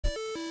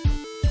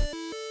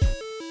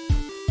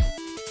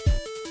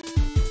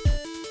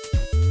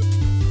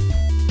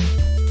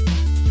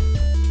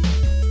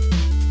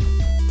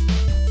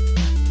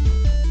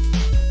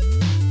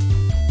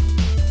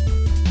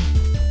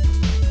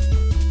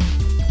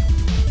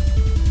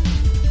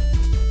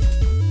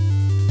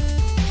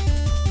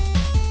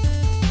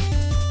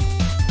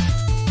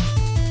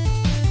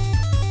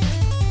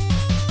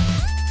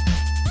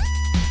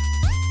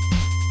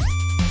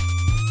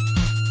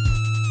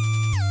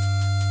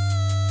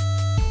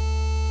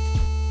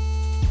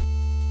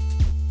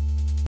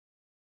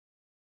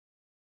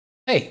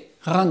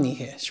René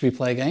here. Should we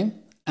play a game?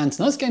 And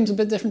tonight's game's a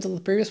bit different to the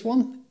previous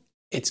one.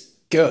 It's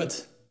good.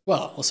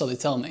 Well, or so they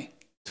tell me.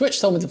 Twitch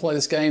told me to play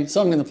this game,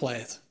 so I'm going to play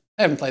it.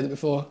 I haven't played it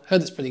before,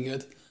 heard it's pretty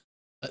good.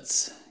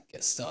 Let's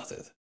get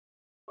started.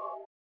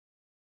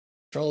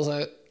 Controls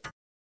out,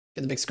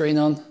 get the big screen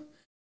on,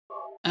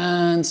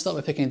 and start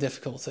by picking a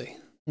difficulty.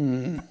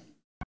 Yeah,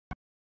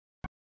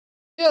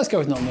 let's go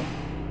with normal.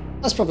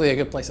 That's probably a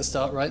good place to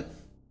start, right?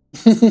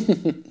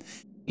 You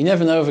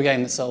never know of a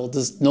game that's sold.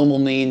 Does normal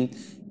mean,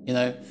 you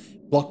know,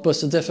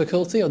 blockbuster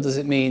difficulty, or does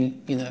it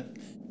mean, you know,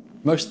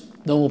 most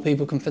normal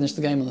people can finish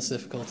the game on this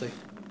difficulty?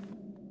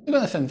 We've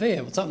got FMV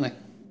here, what's happening?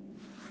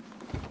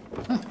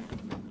 Huh.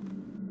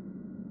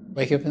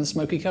 Wake up in a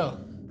smoky car.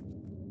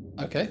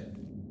 Okay.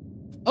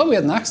 Oh, we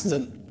had an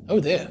accident. Oh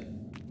dear.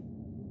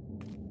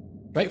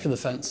 Straight for the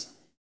fence.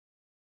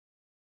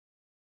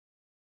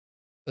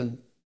 And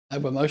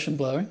we're motion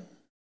blurring.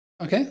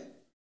 Okay.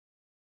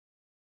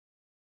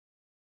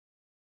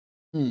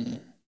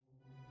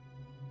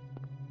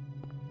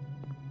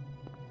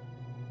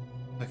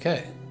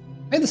 Okay.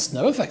 Hey, the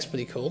snow effect's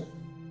pretty cool.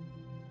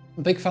 I'm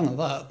a big fan of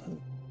that.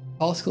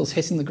 Particles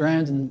hitting the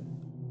ground and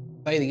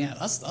fading out.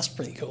 That's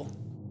pretty cool.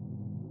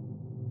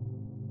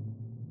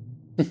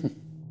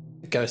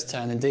 A ghost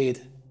town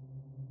indeed.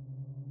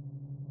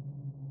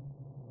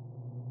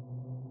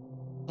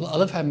 I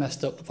love how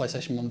messed up the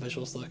PlayStation 1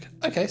 visuals look.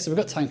 Okay, so we've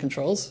got tank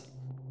controls.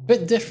 A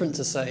bit different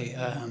to say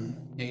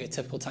your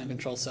typical tank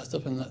control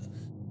setup in that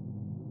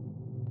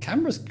the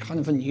camera's kind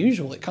of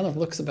unusual. It kind of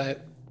looks about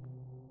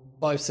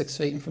 5-6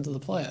 feet in front of the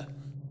player.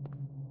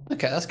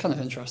 Okay, that's kind of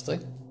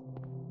interesting.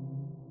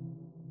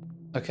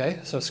 Okay,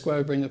 so square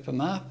would bring up a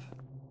map.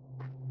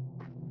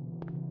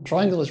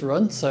 Triangle is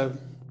run, so...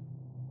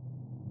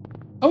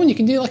 Oh, and you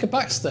can do like a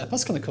back step.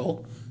 That's kind of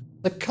cool.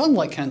 They're kind of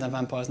like Countdown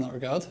Vampires in that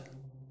regard.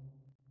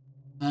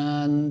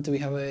 And do we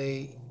have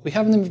a... We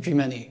have an inventory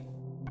menu.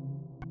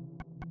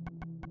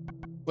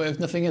 With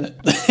nothing in it.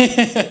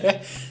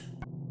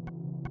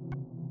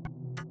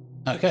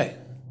 Okay.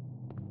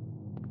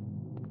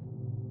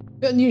 A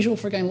bit unusual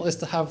for a game like this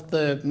to have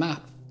the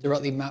map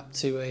directly mapped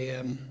to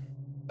a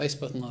base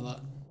button like that.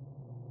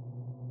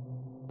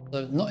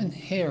 So not in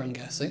here, I'm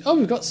guessing. Oh,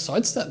 we've got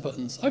sidestep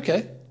buttons.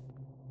 Okay.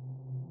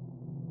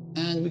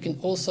 And we can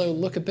also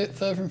look a bit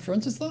further in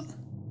front, is that?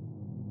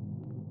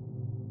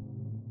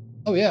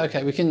 Oh yeah,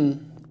 okay, we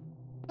can...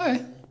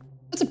 Okay,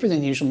 that's a pretty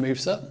unusual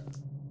moveset.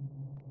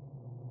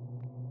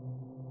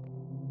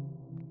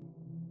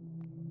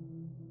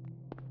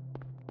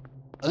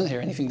 I don't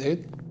hear anything,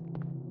 dude.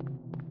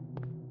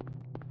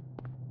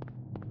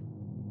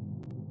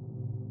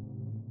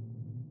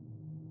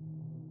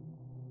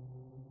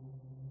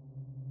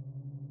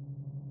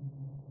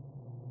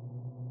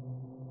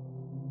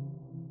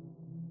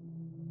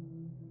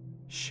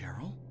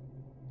 Cheryl?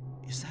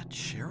 Is that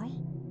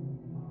Cheryl?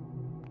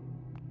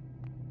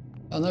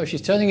 Oh no,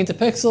 she's turning into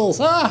pixels!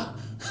 Ah!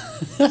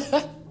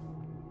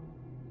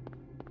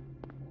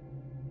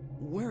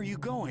 Where are you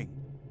going?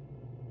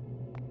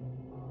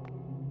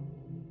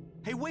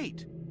 Hey,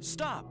 wait!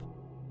 Stop!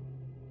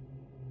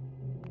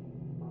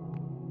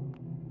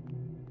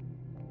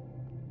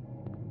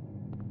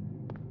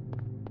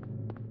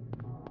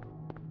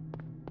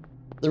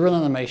 The run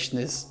animation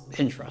is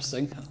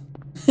interesting.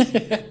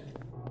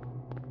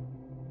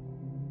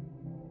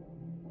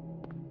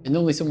 And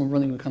normally someone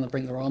running would kind of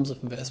bring their arms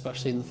up a bit,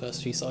 especially in the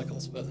first few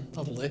cycles, but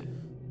that'll do.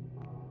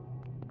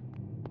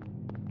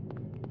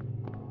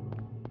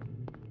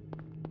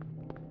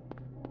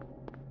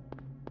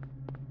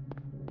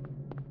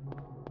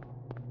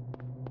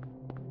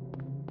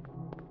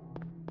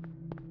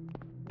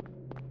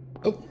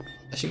 Oh,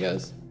 there she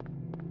goes.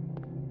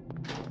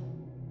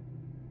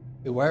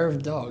 Beware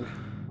of dog.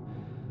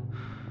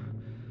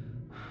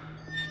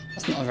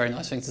 That's not a very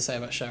nice thing to say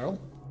about Cheryl.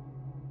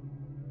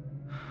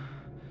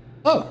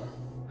 Oh!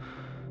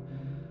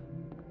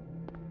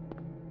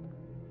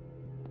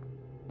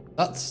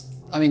 That's...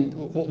 I mean,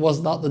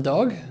 was that the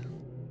dog?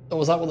 Or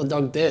was that what the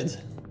dog did?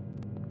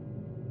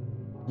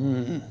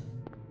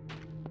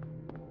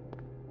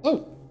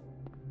 Oh!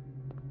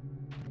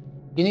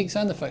 Unique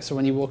sound effects for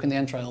when you walk in the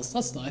entrails.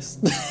 That's nice.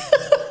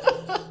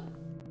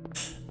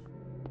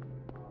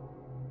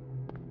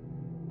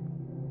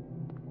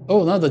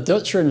 Oh no, the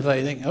Dutch are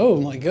invading.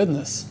 Oh my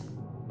goodness.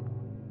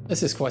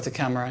 This is quite a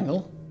camera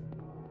angle.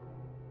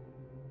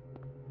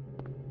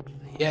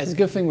 Yeah, it's a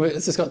good thing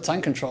it's just got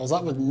tank controls.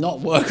 That would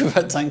not work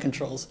without tank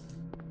controls.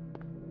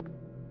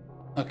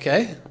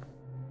 Okay.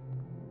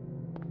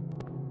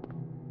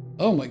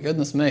 Oh my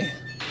goodness me.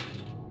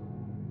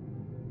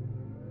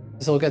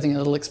 It's all getting a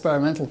little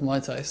experimental for my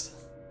taste.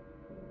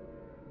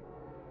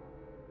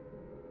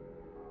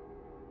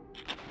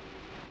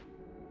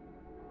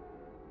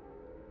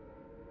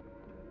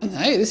 And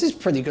hey, this is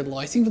pretty good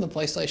lighting for the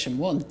PlayStation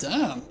 1.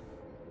 Damn.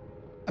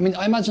 I mean,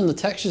 I imagine the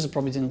textures are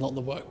probably doing a lot of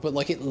the work, but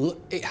like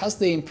it has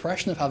the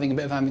impression of having a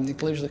bit of ambient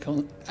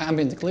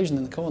occlusion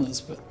in the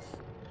corners, but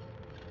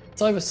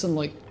it's either some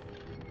like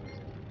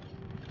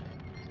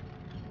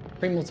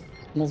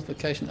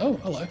pre-multiplication. Oh,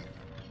 hello.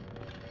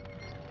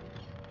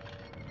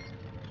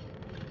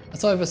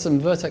 That's either some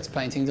vertex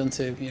painting done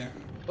to, you know,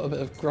 put a bit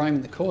of grime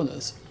in the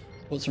corners,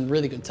 or some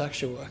really good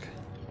texture work.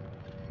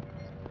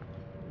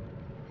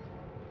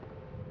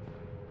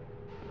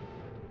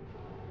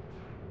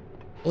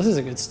 Well, this is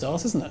a good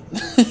start, isn't it?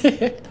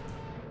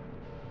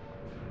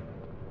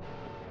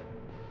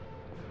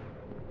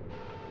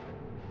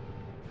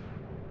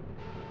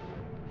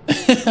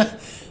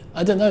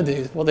 I don't know,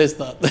 dude. What is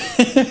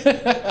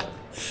that?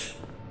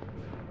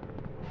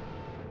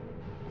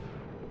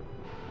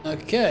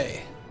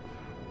 Okay.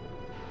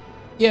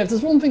 Yeah, if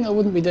there's one thing I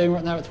wouldn't be doing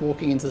right now, it's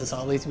walking into this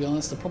alley, to be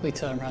honest. I'd probably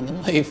turn around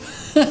and leave.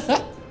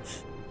 But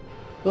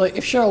like,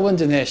 if Cheryl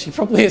went in here, she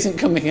probably isn't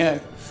coming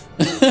out.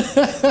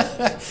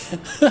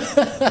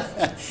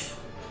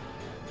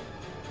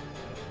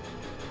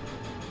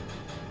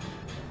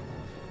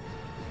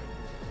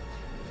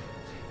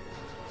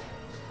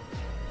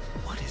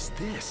 What is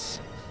this?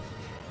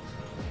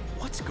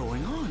 What's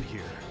going on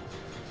here?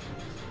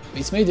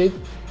 Beats me, dude.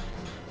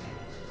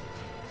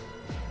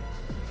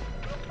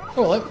 Oh,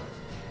 hello.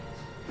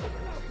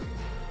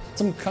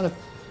 Some kind of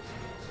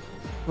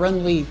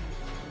friendly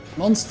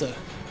monster.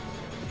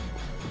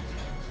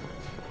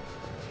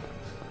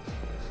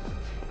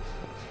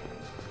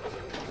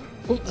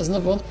 Oh, there's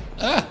another one.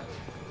 Ah!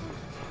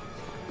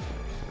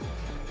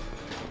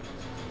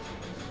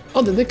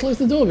 Oh, did they close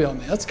the door behind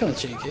me? That's kind of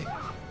cheeky.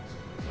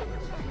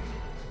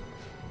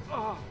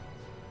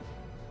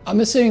 I'm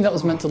assuming that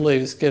was meant to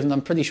lose, given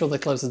I'm pretty sure they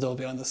closed the door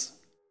behind us.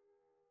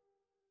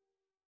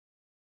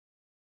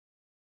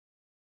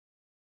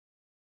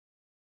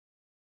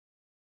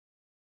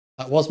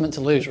 That was meant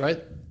to lose, right?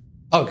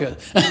 Oh, good.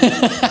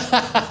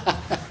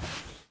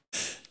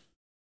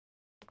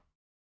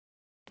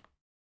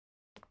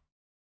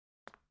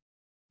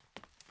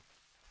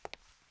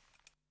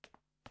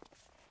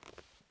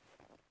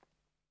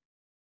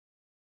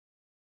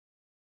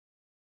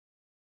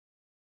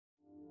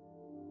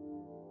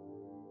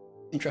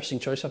 Interesting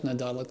choice, I've no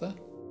dialogue there.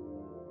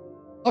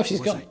 Oh, she's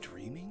gone. Was I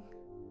dreaming?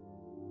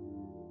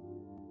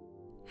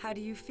 How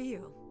do you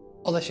feel?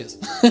 Oh, there she is.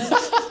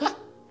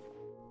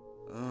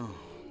 Oh,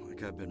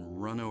 like I've been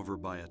run over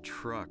by a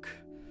truck.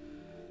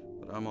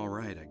 But I'm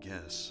alright, I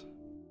guess.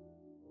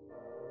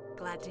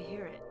 Glad to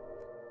hear it.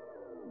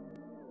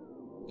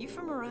 You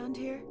from around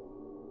here?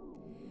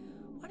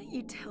 Why don't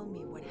you tell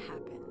me what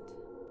happened?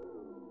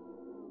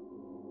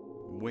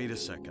 Wait a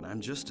second, I'm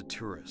just a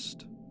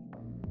tourist.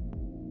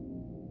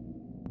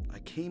 I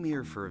came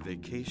here for a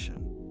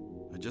vacation.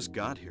 I just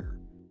got here.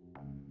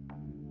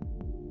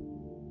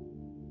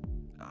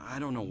 I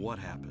don't know what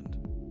happened.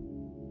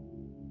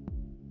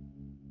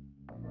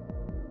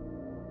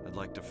 I'd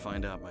like to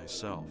find out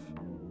myself.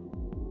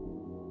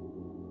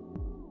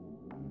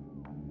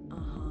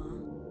 Uh-huh.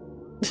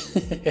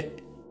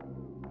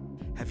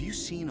 Have you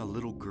seen a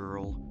little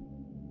girl?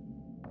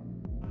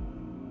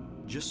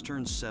 Just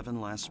turned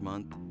 7 last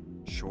month.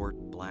 Short,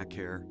 black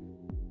hair.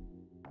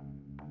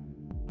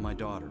 My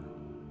daughter.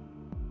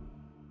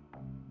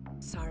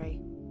 Sorry.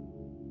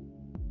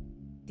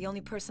 The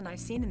only person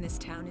I've seen in this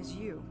town is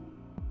you.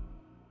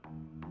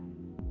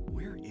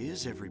 Where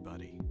is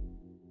everybody?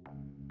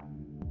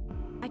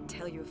 I'd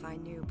tell you if I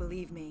knew,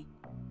 believe me.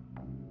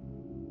 I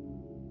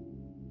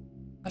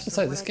have to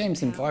say, this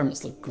game's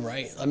environments look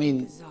great. I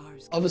mean,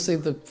 obviously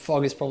the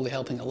fog is probably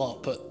helping a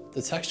lot, but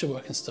the texture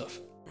work and stuff.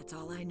 That's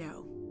all I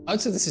know. I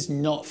would say this is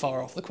not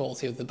far off the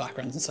quality of the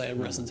backgrounds in, say, a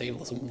Resident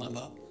Evil or something like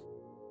that.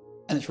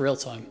 And it's real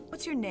time.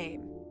 What's your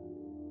name?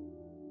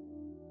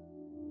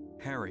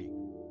 Harry.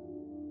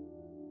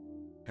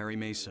 Harry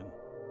Mason.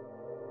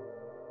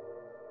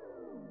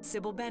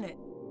 Sybil Bennett.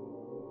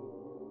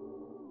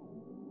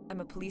 I'm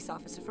a police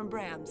officer from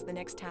Brams, the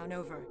next town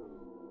over.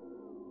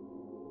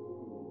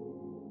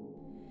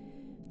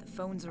 The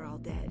phones are all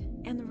dead,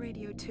 and the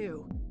radio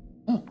too.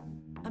 Oh.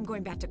 I'm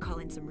going back to call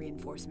in some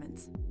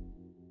reinforcements.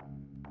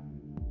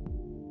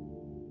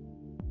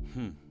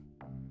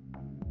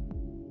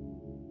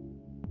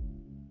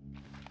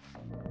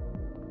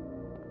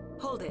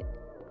 Hold it.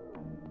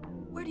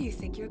 Where do you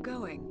think you're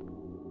going?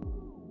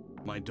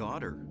 My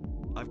daughter.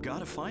 I've got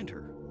to find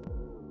her.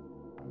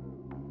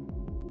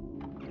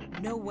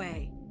 No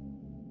way.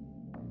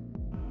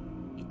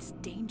 It's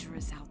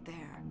dangerous out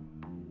there.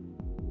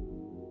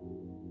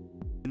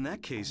 In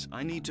that case,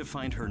 I need to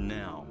find her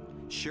now.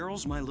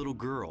 Cheryl's my little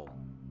girl.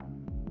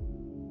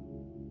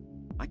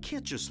 I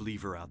can't just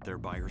leave her out there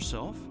by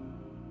herself.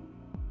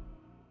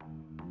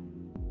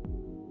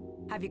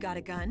 Have you got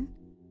a gun?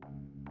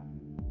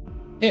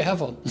 Here,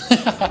 have one.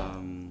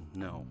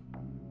 No.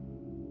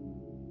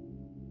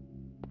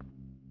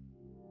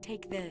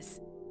 Take this.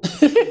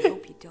 I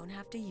hope you don't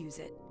have to use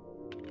it.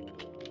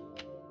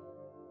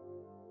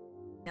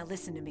 Now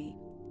listen to me.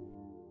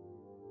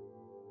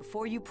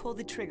 Before you pull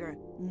the trigger,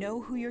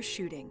 know who you're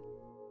shooting.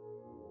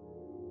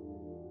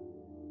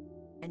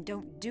 And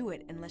don't do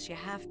it unless you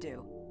have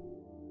to.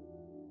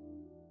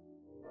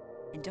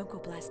 And don't go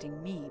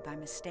blasting me by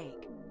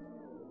mistake.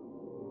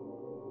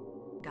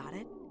 Got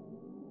it?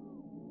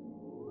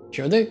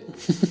 Sure do.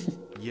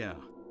 Yeah,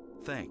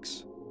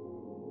 thanks.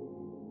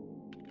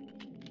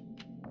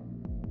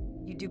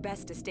 You You do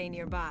best to stay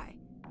nearby.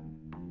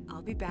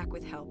 I'll be back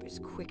with help as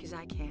quick as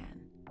I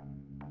can.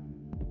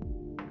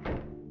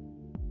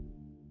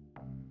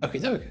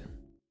 Okie doke.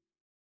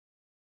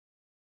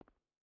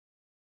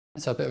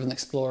 Let's have a bit of an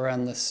explore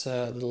around this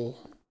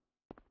little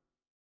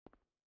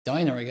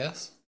diner, I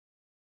guess.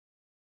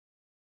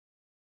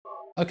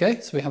 Okay,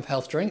 so we have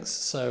health drinks,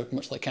 so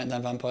much like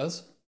Countdown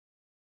Vampires.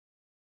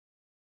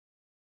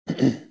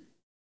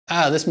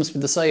 Ah, this must be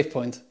the save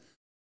point.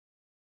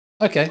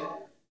 Okay.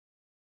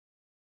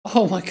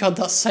 Oh my god,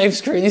 that save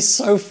screen is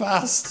so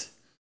fast!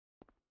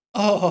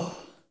 Oh.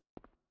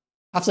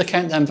 After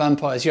Countdown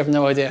Vampires, you have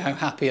no idea how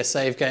happy a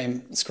save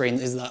game screen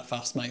is that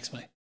fast makes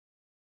me.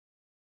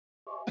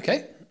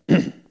 Okay.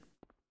 A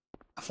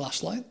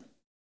flashlight.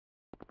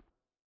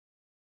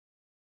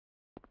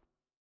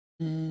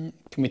 Can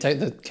we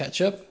take the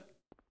ketchup?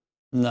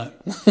 No.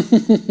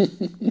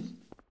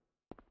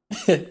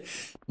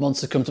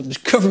 Monster comes up,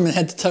 just cover me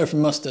head to toe from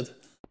mustard.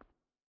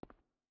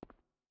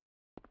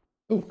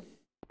 Ooh,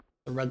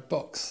 a red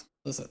box,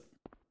 does it?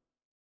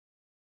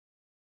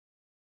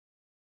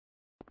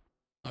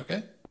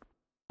 Okay.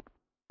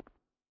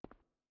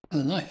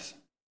 And a knife.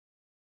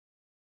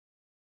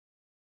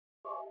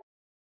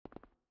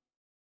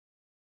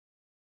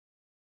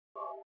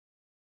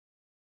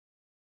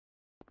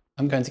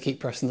 I'm going to keep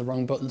pressing the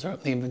wrong button to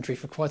open the inventory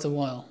for quite a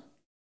while.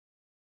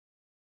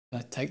 Can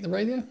I take the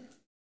radio?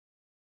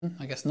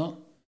 I guess not.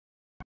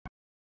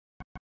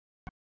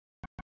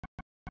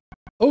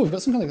 Oh, we've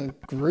got some kind of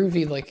like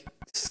groovy, like,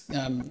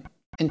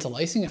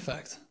 interlacing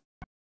effect.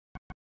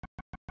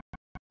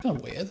 Kind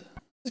of weird.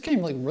 This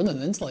game like running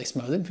in interlace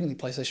mode. I didn't think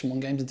the PlayStation 1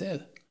 games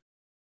did.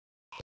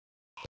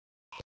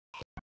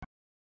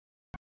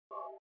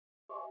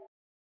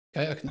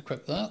 Okay, I can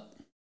equip that.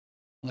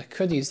 And I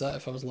could use that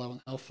if I was low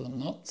on health, but I'm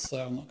not,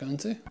 so I'm not going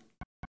to.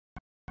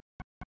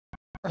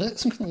 Or is it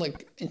some kind of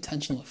like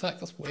intentional effect?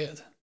 That's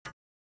weird.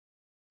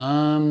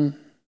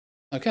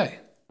 Okay.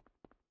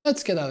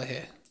 Let's get out of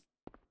here.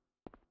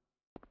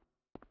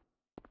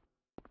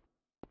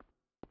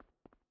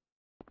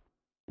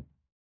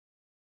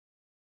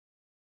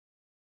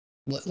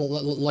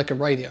 Like a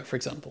radio, for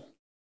example.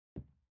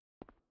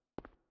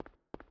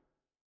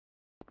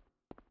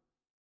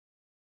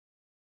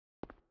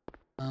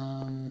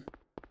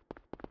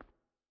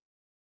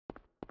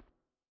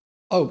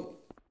 Oh,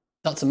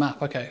 that's a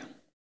map, okay.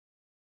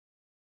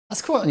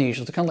 That's quite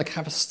unusual to kind of like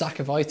have a stack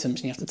of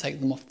items and you have to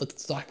take them off the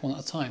stack one at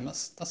a time.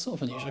 That's sort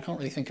of unusual. I can't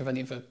really think of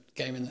any other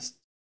game in this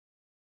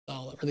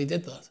style that really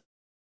did that.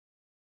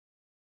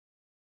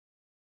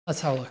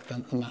 Let's have a look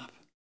at the map.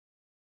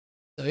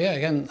 So yeah,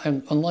 again,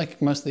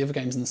 unlike most of the other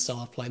games in the style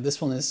I've played, this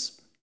one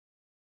is...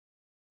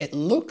 It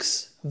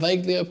looks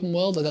vaguely open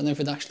world. I don't know if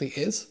it actually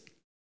is.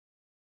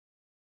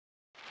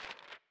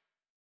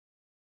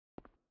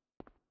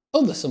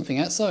 Oh, there's something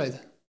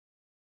outside.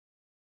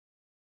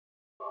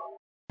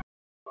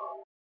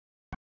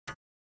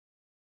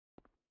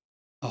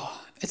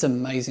 Oh, it's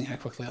amazing how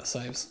quickly that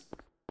saves.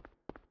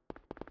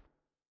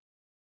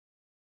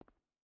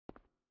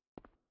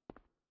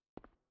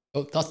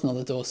 Oh, that's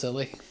another door,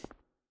 silly.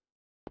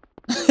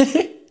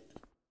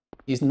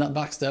 Using that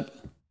backstep.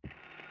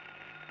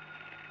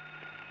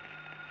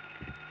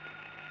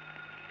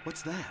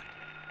 What's that?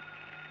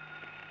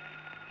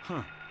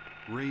 Huh.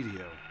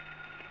 Radio.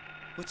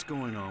 What's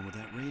going on with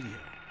that radio?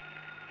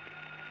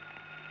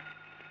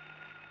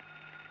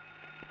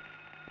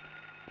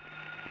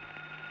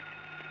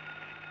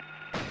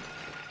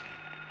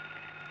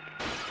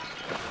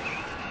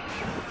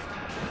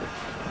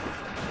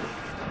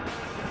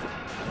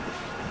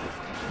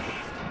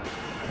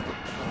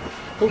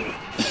 Oh.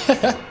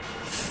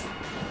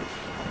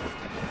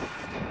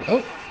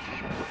 Oh.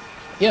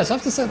 Yes, I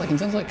have to say, like, in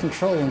terms of like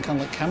control and kind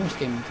of like camera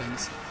scheme and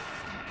things,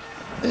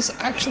 this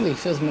actually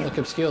feels more like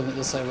obscure than it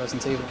does say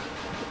Resident Evil.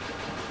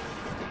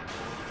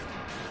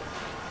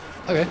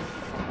 Okay.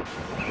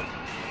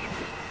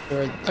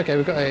 Okay,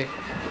 we've got a...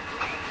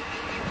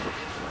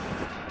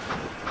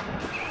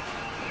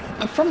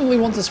 I probably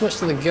want to switch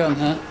to the gun,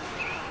 huh?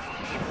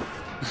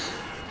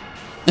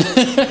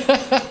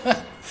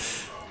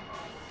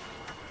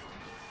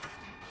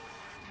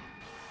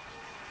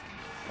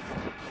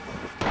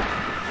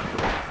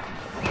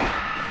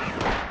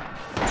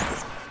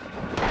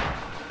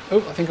 Oh,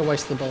 I think I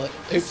wasted the bullet.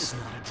 Oops. This is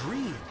not a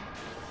dream.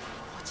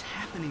 What's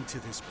happening to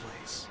this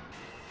place?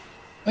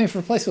 I mean, for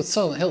a place with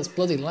Silent Hill, it's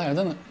bloody loud,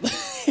 isn't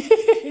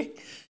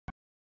it?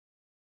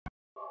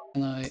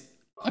 And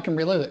I can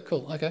reload it.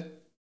 Cool, okay.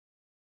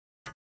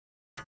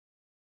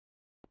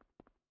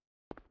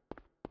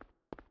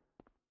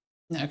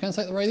 Now can I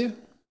take the radio?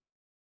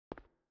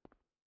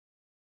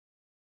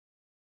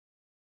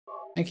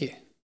 Thank you.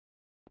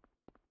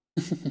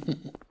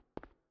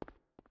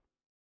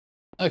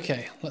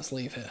 Okay, let's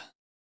leave here.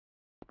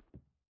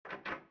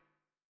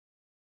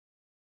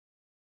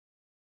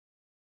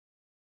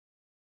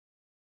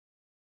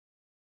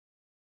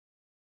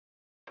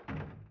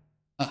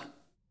 Ah.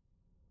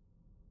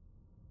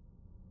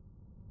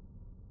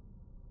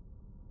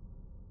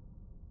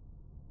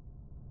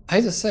 I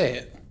hate to say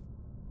it.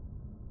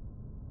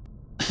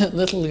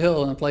 little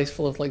girl in a place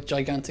full of like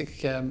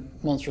gigantic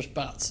monstrous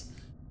bats.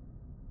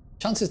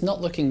 Chances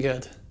not looking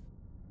good.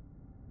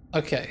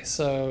 Okay,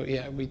 so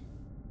yeah, we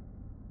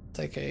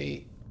take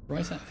a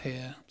right out of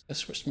here. I'm gonna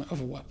switch to my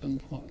other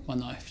weapon, my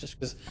knife, just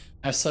because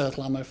I have so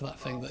little ammo for that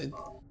thing that it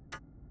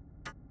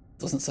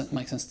doesn't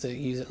make sense to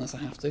use it unless I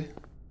have to.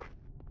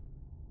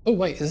 Oh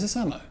wait, is this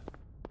ammo?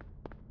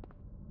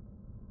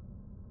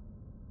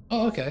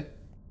 Oh, okay.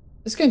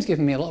 This game's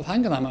giving me a lot of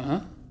handgun ammo,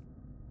 huh?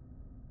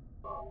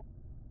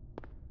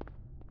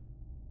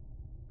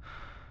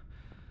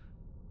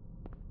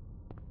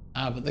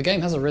 Ah, but the game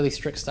has a really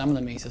strict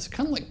stamina meter. It's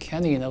kind of like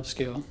Kenny in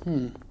Obscure.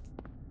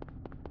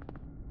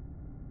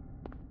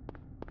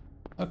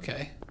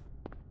 Okay.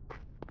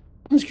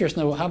 I'm just curious to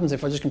know what happens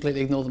if I just completely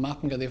ignore the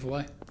map and go the other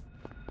way.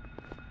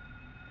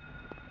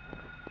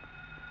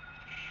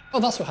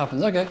 Oh, that's what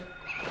happens. Okay.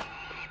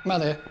 I'm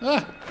out of here.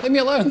 Ah! Leave me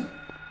alone!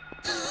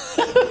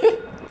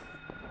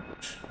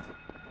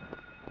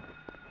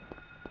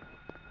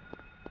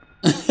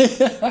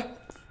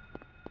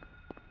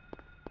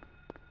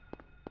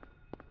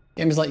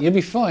 Game's like, you'll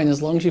be fine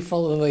as long as you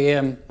follow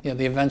the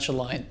the adventure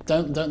line.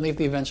 Don't leave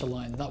the adventure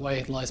line. That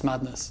way lies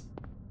madness.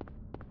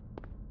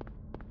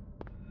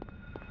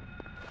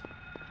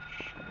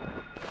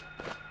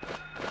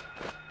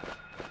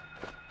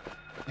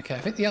 Okay, I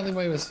think the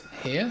alleyway was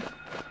here.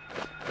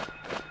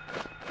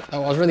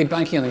 Oh, I was really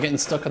banking on getting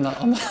stuck on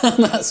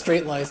that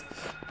street light.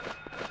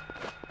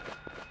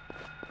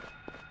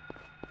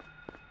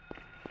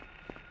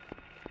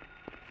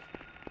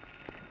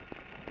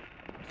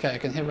 Okay, I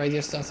can hit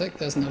radio static.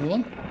 There's another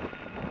one.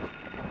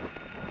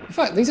 In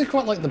fact, these are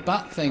quite like the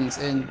bat things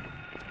in...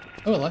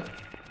 Oh, hello.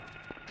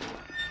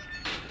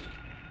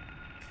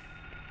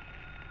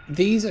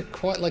 These are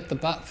quite like the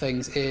bat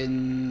things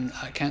in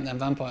Countdown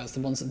Vampires,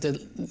 the ones that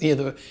did... Yeah,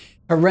 they were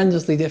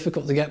horrendously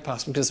difficult to get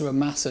past because they were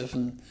massive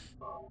and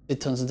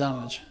did tons of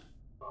damage.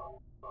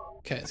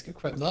 Okay, let's get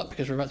equipped that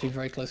because we're about to be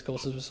very close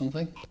quarters with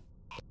something.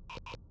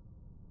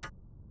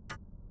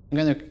 I'm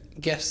going to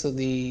guess that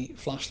the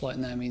flashlight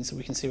now means that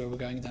we can see where we're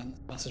going down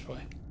the passageway.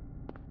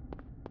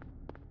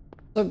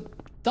 So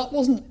that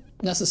wasn't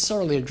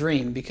necessarily a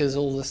dream because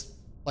all this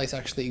place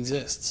actually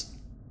exists.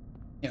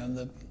 You know,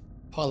 the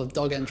pile of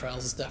dog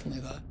entrails is definitely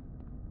there.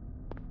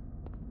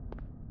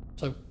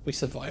 So we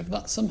survived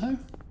that somehow?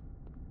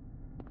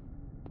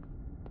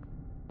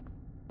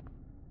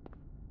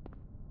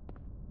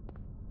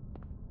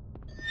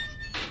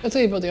 I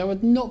tell you buddy, I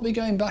would not be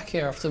going back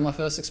here after my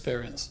first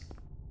experience.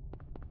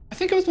 I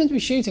think I was meant to be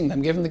shooting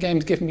them, given the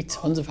game's given me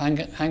tons of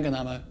handgun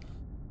ammo.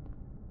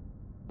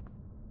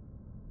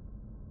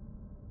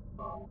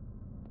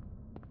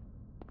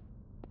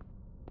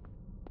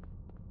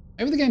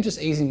 Maybe the game's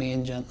just easing me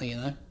in gently, you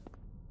know?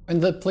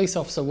 And the police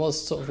officer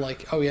was sort of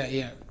like, oh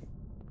yeah,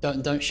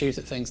 don't shoot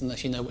at things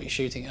unless you know what you're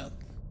shooting at.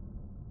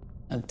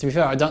 And to be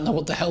fair, I don't know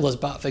what the hell those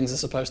bat things are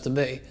supposed to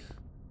be.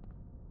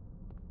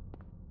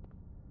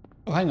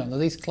 Oh, hang on, are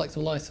these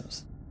collectible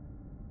items?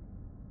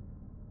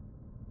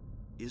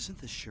 Isn't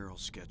this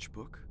Cheryl's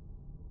sketchbook?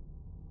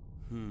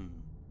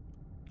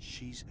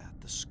 She's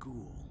at the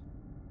school.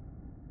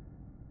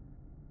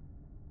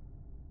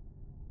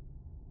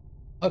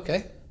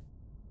 Okay.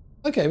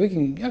 Okay, we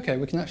can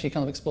actually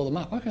kind of explore the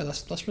map. Okay,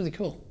 that's really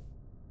cool.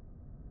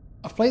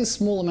 I've played a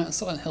small amount of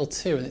Silent Hill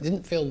 2 and it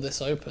didn't feel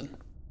this open.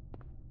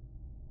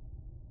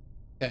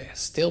 Okay,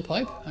 steel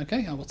pipe.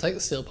 Okay, I will take the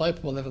steel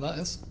pipe, whatever that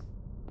is.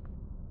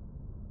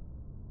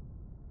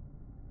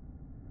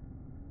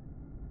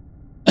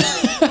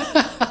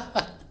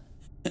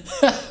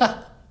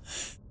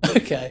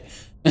 Okay.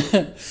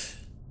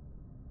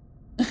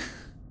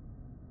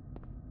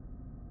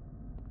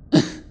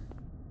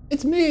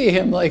 It's me,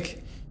 I'm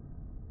like...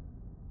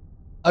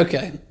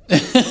 Okay.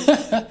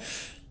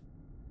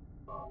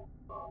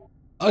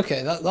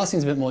 Okay, that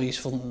seems a bit more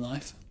useful than the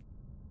knife.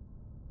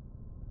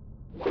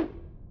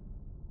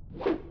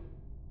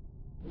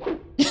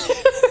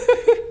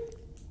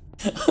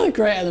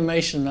 Great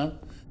animation, man.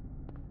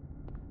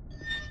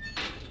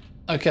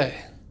 Okay.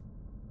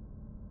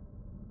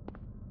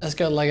 Let's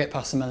go leg it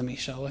past some enemies,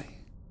 shall we?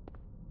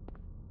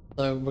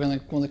 So we're going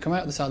to come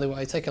out this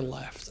alleyway, take a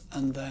left,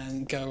 and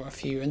then go a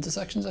few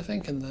intersections, I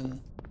think, and then...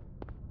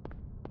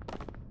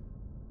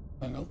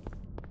 Hang on.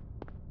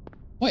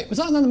 Wait, was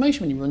that an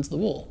animation when you run to the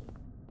wall?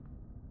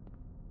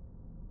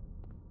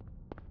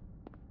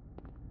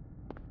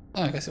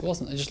 Oh, I guess it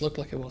wasn't. It just looked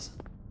like it was.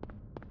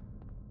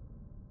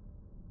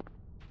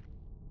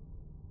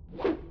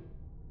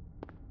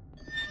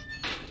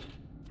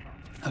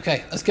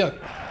 Okay, let's go.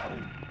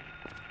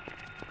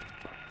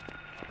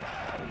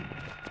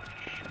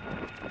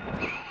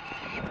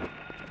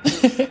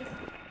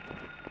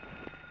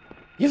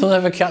 You'll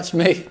never catch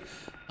me.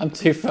 I'm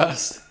too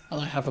fast,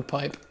 and I have a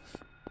pipe.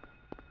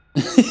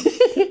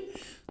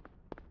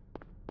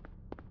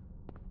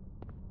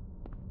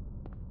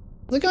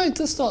 The guy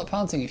does start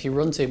panting if you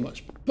run too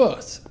much,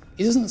 but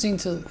he doesn't seem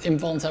to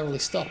involuntarily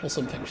stop or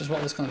something, which is what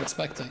I was kind of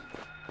expecting.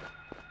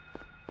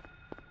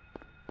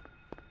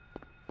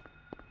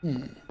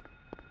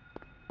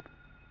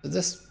 So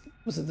this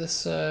Was it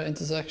this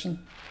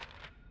intersection?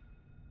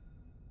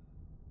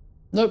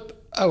 Nope.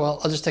 Oh well,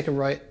 I'll just take a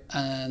right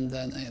and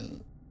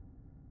then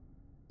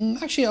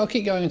actually, I'll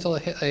keep going until I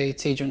hit a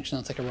T-junction.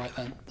 I'll take a right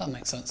then. That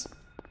makes sense.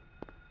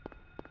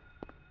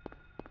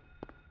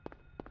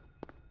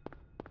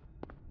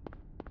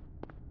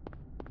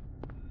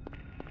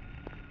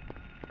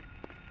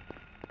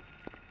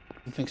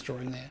 Something's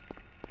drawing there.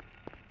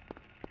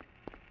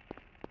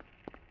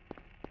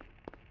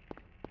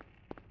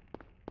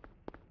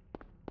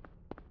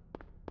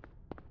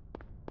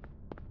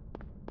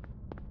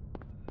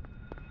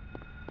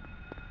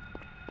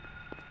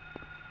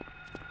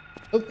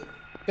 Oh,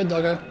 good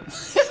doggo.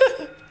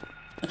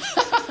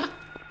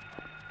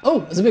 Oh,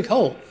 there's a big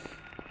hole.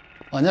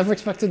 I never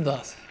expected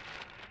that. Does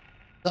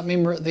that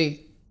mean we're at the...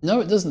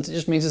 No, it doesn't. It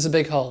just means it's a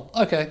big hole.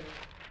 Okay.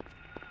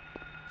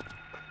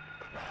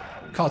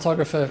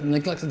 Cartographer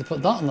neglected to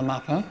put that on the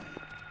map, huh?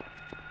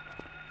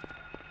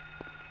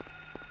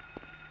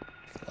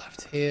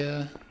 Left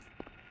here.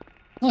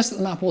 Nice that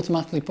the map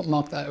automatically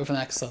marked that with an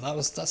X though.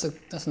 That's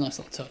a nice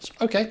little touch.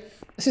 Okay,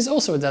 this is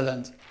also a dead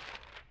end.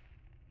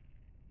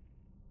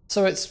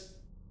 So it's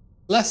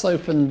less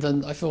open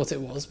than I thought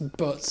it was,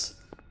 but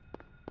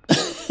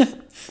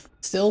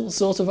still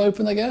sort of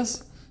open, I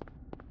guess.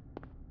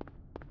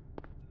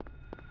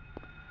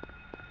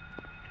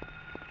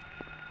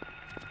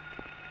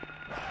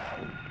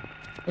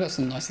 We've got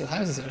some nice little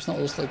houses here. It's not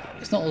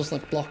all just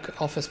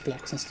like office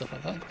blocks and stuff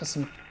like that. We've got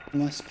some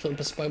nice sort of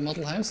bespoke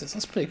model houses.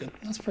 That's pretty good.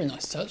 That's a pretty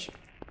nice touch.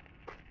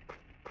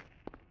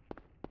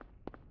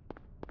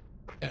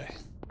 Okay.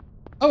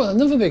 Oh,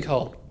 another big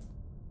hole.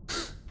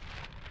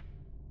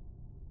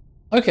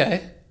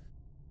 Okay.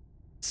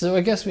 So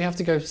I guess we have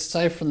to go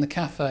south from the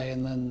cafe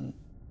and then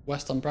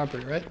west on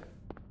Bradbury, right?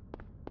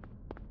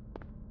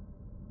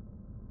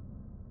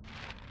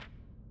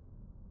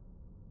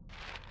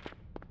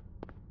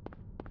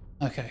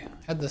 Okay,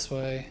 head this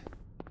way.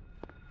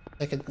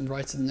 Take it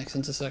right to the next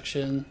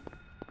intersection.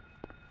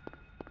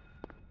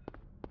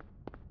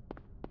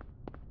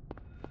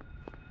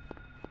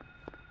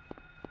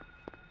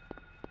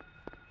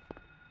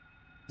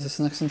 Is this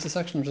the next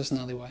intersection or just an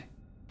alleyway?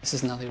 This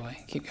is an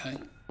alleyway. Keep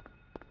going.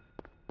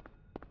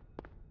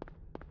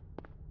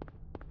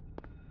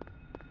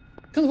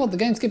 Kind of odd, the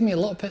game's giving me a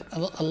lot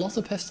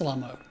of pistol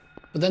ammo,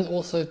 but then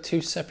also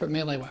 2 separate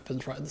melee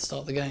weapons right at the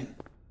start of the game.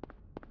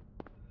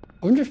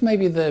 I wonder if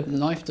maybe the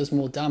knife does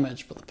more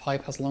damage, but the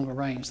pipe has longer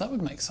range. That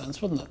would make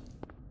sense, wouldn't it?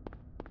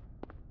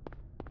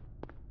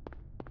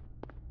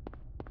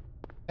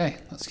 Okay,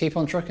 let's keep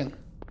on trucking.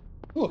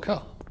 Oh, a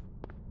car.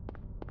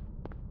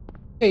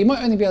 Yeah, you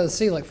might only be able to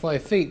see like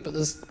 5 feet, but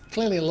there's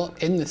clearly a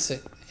lot in this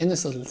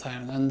little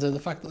town, and the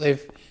fact that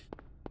they've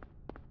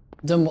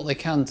done what they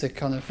can to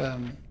kind of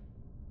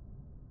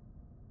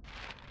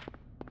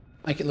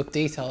make it look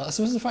detailed. I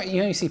suppose the fact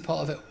you only see part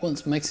of it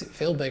once makes it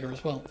feel bigger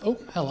as well. Oh,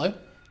 hello.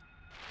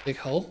 Big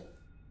hole.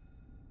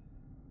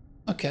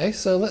 Okay,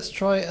 so let's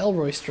try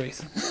Elroy Street.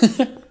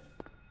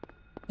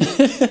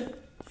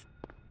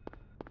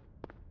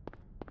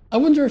 I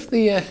wonder if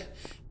the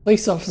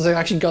police officer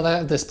actually got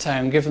out of this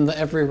town, given that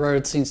every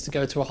road seems to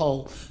go to a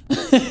hole.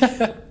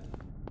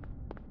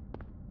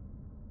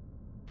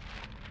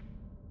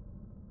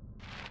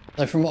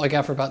 So from what I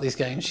gather about these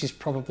games, she's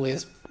probably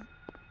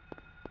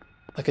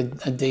like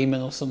a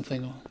demon or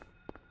something, or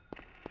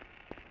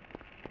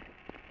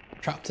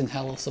trapped in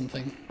hell or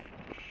something.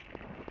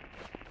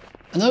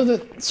 I know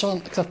that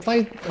because I've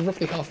played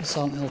roughly half of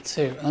Silent Hill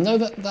 2, and I know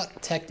that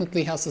that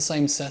technically has the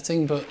same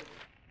setting, but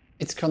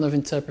its kind of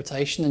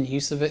interpretation and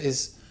use of it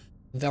is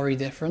very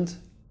different.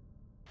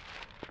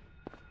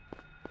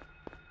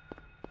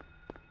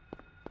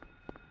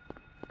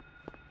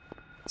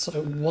 So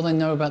what I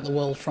know about the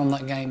world from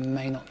that game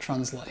may not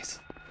translate,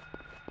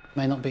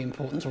 may not be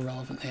important or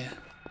relevant here.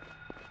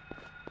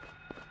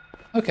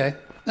 Okay,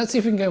 let's see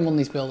if we can go in one of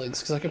these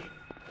buildings, because I could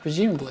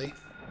presumably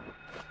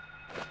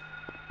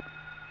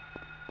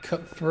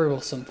cut through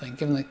or something,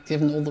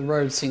 given all the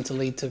roads seem to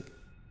lead to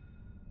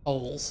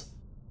holes.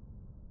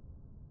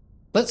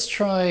 Let's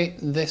try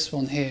this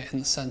one here in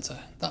the centre.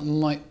 That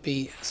might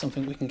be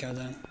something we can go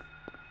down.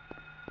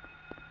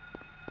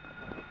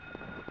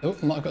 Oh,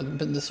 I might have got a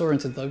bit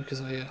disoriented though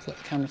because I let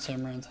the camera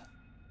turn around.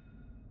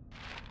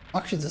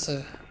 Actually, there's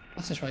a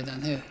passage right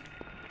down here.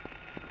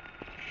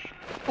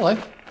 Hello.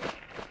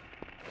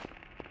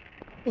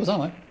 What was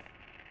ammo?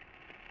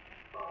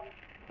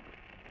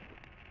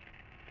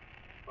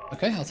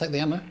 Okay, I'll take the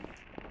ammo.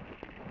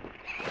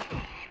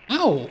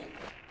 Ow!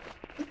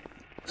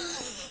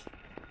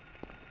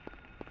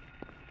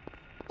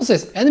 What's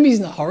this? Enemies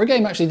in a horror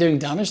game actually doing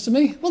damage to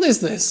me? What is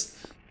this?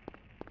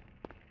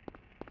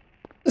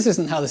 This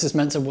isn't how this is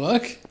meant to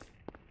work.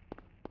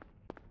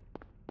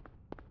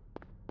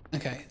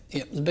 Okay,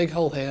 yep, there's a big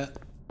hole here.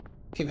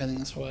 Keep heading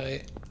this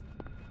way.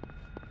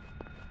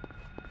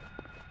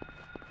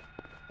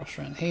 Cross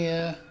around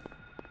here.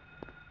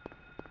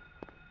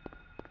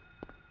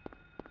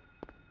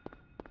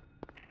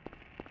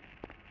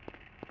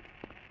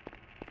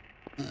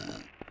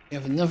 We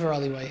have another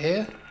alleyway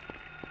here.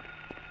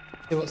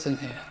 See what's in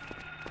here.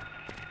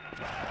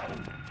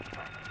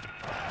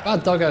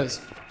 Bad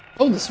doggos.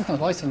 Oh, there's some kind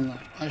of item though.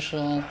 I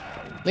shall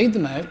lead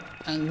them out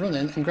and run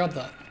in and grab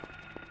that.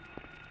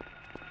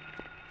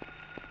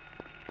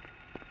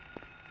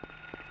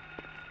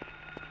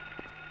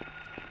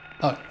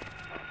 Oh,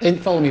 they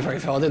didn't follow me very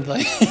far, did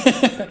they?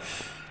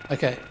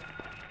 Okay.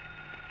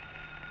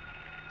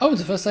 Oh,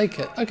 it's a first aid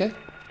kit. Okay.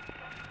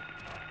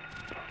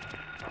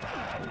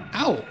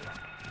 Ow!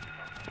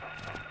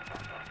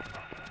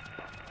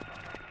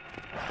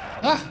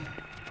 Ah!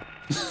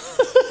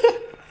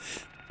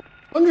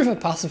 I wonder if a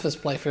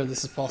pacifist playthrough of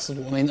this is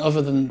possible. I mean,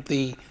 other than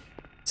the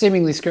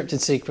seemingly scripted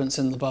sequence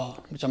in the bar,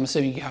 which I'm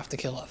assuming you have to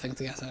kill that thing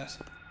to get out.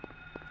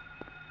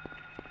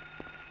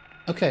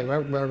 Okay, where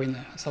are we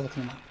now? Let's have a look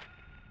at the map.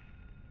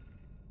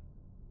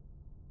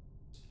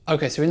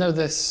 Okay, so we know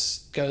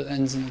this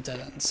ends in a dead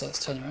end, so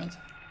let's turn around.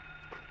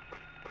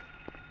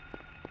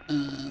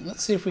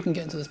 Let's see if we can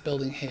get into this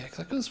building here, because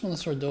I could just want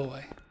to throw a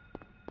doorway.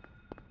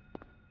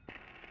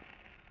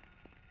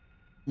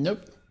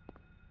 Nope.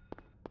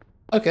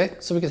 Okay,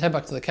 so we could head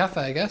back to the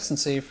cafe, I guess, and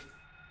see if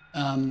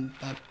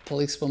our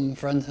policewoman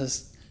friend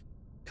has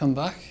come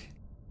back.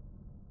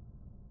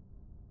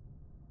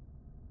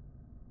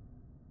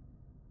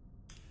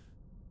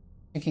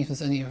 Thinking if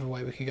there's any other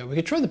way we could go. We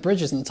could try the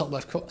bridges in the top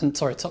left,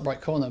 top right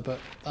corner, but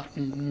that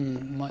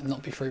might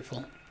not be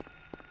fruitful.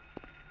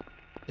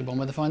 There's one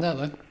way to find out,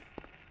 though.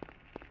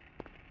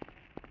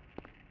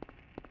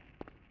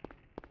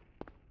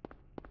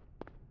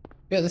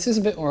 Yeah, this is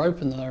a bit more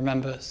open than I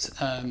remember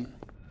Silent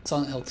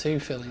Hill 2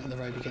 feeling at the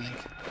very beginning.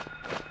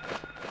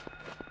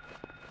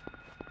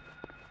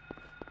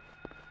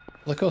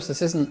 Well, of course,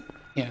 this isn't,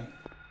 you know,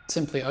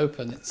 simply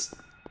open. It's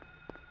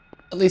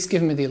at least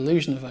giving me the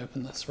illusion of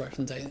openness right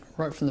from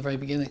the very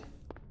beginning.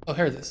 Oh,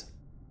 here it is.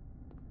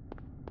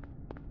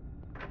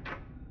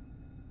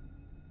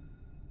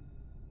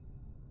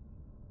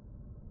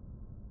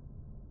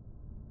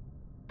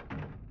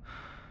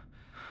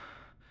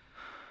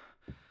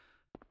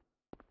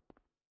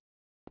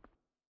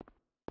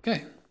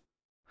 Okay.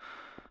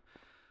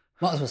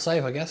 Might as well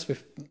save, I guess.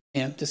 We've,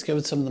 you know,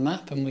 discovered some of the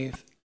map, and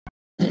we've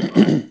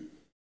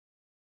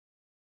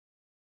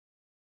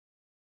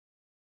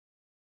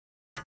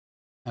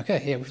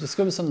okay, yeah, we've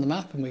discovered some of the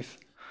map, and we've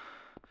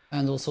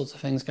found all sorts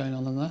of things going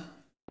on in there.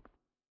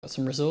 Got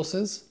some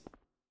resources.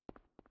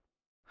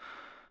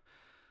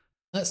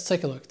 Let's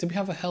take a look. Did we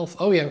have a health?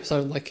 Oh yeah,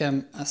 so like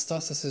our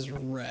status is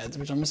red,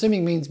 which I'm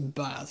assuming means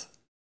bad.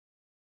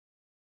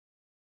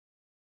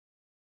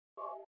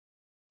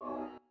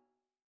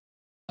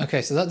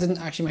 Okay, so that didn't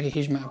actually make a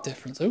huge amount of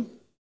difference. Oh,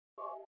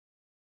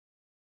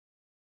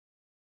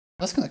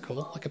 that's kind of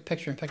cool, like a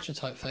picture-in-picture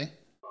type thing.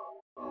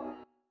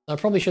 I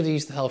probably should have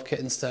used the health kit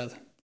instead.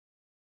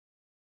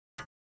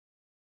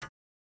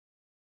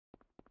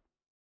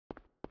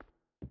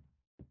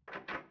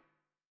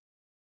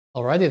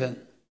 Alrighty then.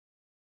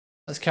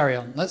 Let's carry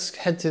on. Let's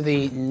head to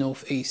the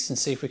northeast and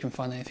see if we can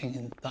find anything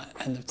in that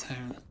end of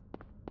town.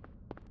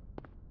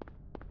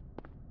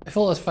 If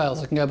all else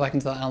fails, I can go back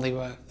into that alley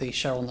where the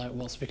Cheryl note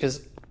was,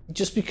 because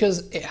just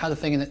because it had a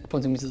thing in it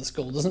pointing me to the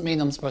school doesn't mean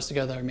I'm supposed to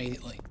go there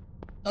immediately.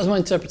 That was my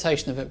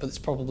interpretation of it, but it's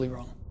probably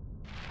wrong.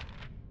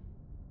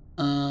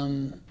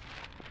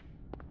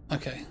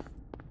 Okay.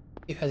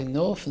 Keep heading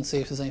north and see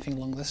if there's anything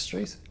along this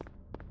street.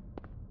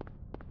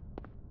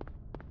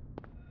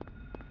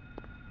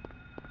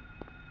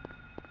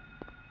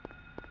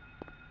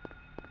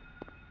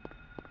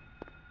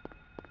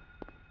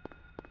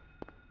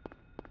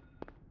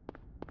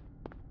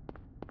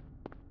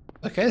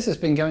 Okay, this has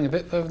been going a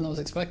bit further than I was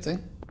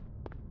expecting.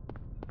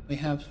 We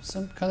have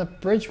some kind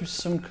of bridge with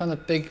some kind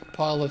of big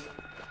pile of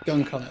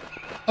gunk on it.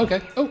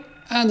 Okay, oh,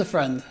 and a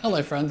friend.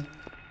 Hello, friend.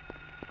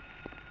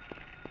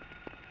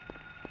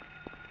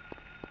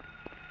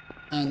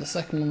 And the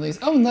second one of these.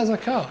 Oh, and there's our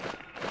car.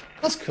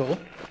 That's cool.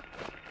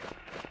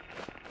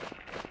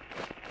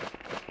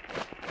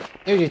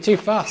 Dude, you're too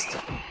fast.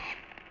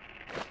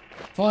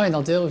 Fine,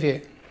 I'll deal with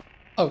you.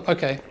 Oh,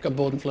 okay, got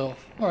bored and flew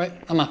off. Alright,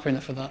 I'm happy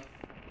enough with that.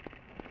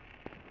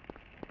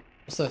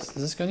 What's this?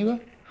 Does this go anywhere?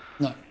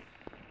 No.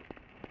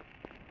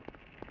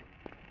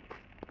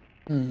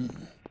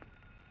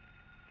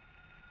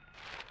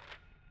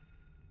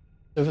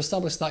 We've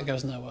established that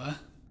goes nowhere.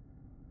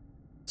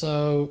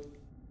 So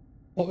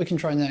what we can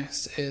try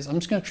next is, I'm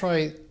just going to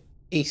try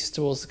east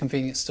towards the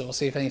convenience store,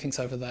 see if anything's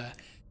over there.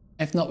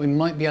 If not, we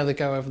might be able to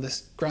go over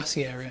this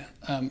grassy area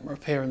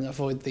up here and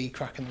avoid the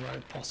crack in the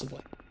road,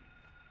 possibly.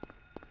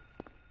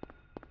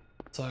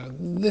 So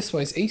this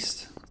way's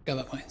east. Let's go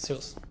that way, see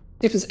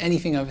if there's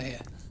anything over here.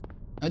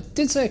 I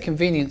did say a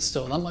convenience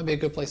store. That might be a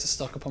good place to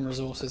stock up on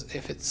resources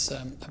if it's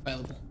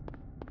available.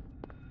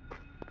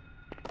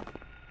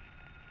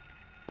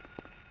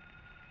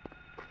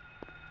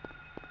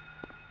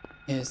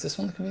 Is this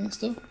one the convenience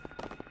store?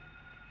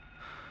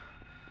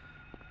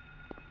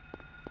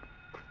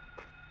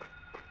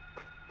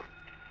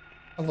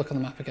 Have a look on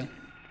the map again.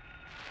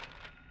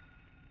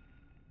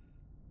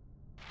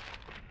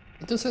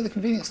 It does say the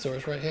convenience store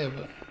is right here,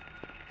 but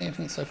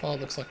anything so far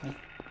looks like one.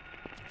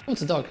 Oh,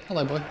 it's a dog.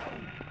 Hello, boy.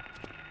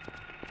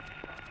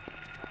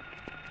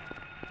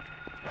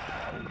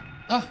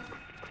 Ah!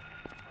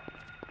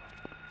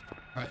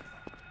 Right.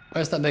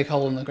 Where's that big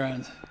hole in the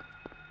ground?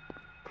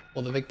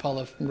 Or the big pile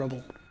of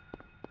rubble?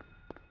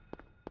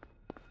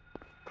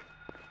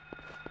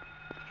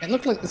 It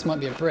looked like this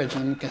might be a bridge,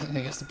 and I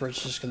guess the bridge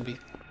is just going to be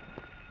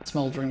a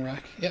smouldering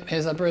wreck. Yep,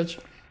 here's that bridge.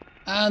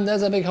 And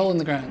there's a big hole in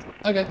the ground.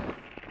 Okay.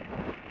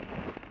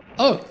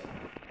 Oh!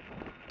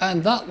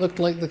 And that looked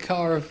like the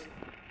car of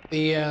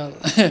the,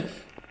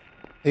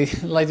 the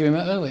lady we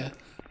met earlier.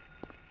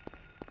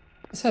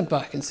 Let's head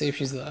back and see if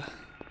she's there.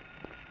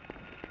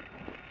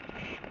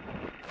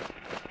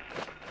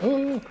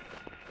 Oh!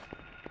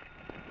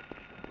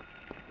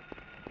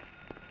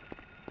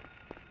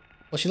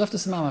 Well, she left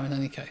us some ammo in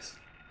any case.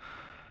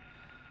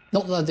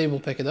 Not that I do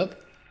will pick it up.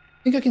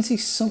 I think I can see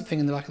something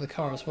in the back of the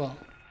car as well.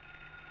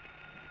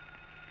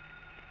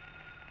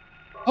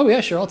 Oh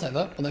yeah, sure, I'll take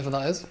that, whatever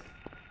that is.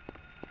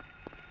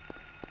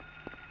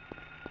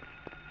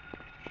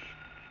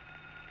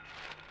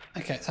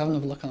 Okay, let's have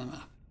another look on the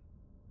map.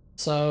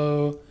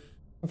 So,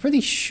 I'm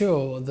pretty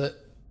sure that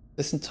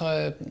this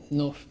entire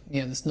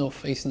this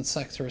northeastern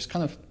sector is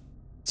kind of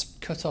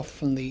cut off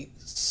from the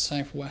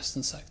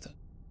southwestern sector.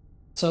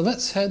 So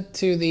let's head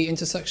to the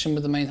intersection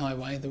with the main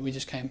highway that we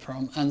just came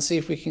from and see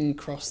if we can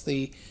cross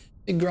the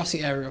big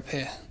grassy area up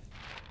here.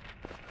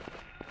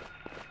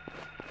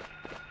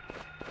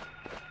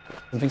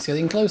 Something's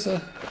getting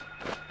closer.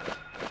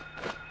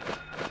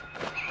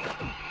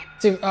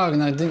 See, oh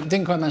no,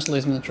 didn't quite manage to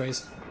lose them in the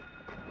trees.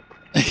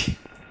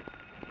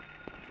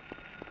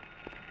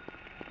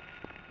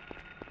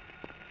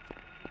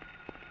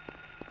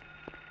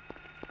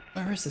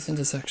 Where is this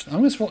intersection? I'm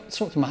going to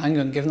swap to my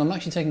handgun, given I'm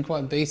actually taking quite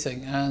a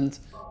beating, and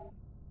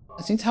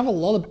I seem to have a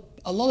lot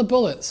of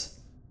bullets.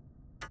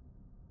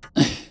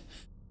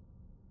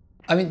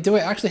 I mean, do I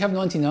actually have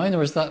 99,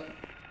 or is that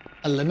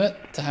a limit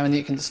to how many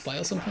it can display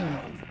or something?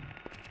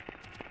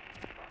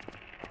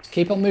 Just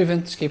keep on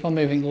moving. Just keep on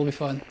moving. It'll all be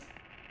fine.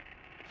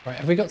 Right,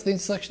 have we got to the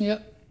intersection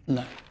yet?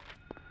 No. I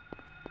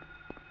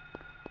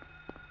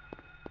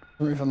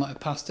wonder if I might have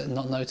passed it and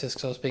not noticed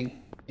because I was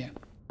being,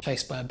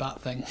 chased by a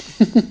bat thing.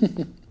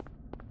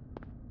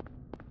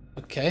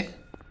 Okay,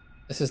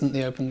 this isn't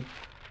the open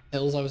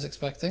hills I was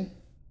expecting.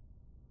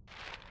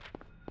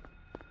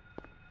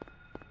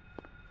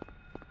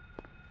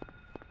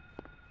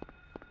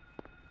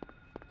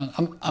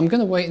 I'm going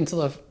to wait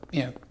until I've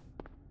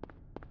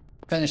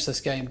finished this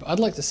game, but I'd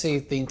like to see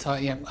the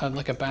entire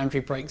like a boundary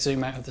break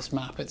zoom out of this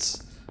map.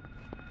 It's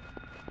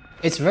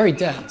very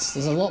dense.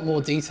 There's a lot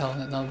more detail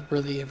in it than I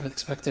really ever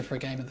expected for a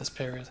game of this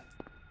period.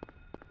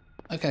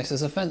 Okay, so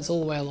there's a fence all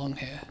the way along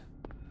here.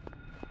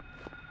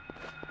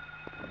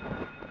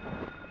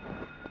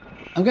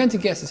 I'm going to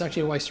guess it's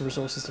actually a waste of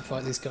resources to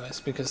fight these guys,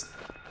 because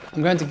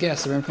I'm going to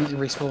guess they're infinitely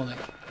respawning.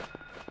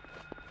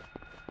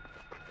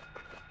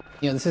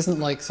 This isn't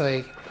like,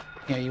 say,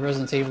 your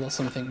Resident Evil or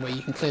something where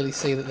you can clearly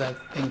see that they're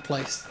being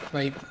placed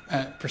very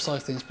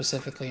precisely and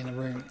specifically in a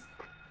room.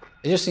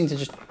 They just seem to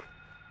just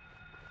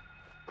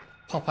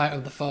pop out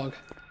of the fog.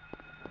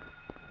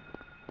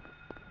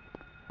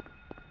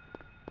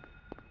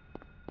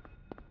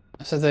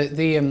 So the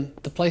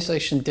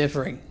PlayStation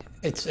dithering,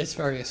 it's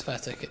very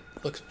aesthetic. It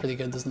looks pretty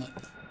good, doesn't it?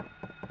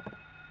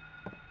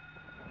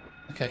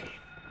 Okay,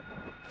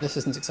 this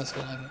isn't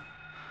accessible either.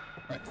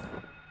 Right,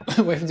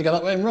 wait for him to go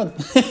that way and run.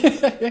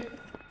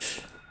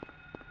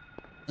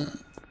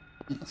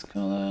 Let's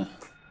go there.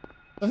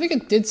 I think I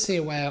did see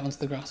a way out onto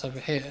the grass over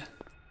here.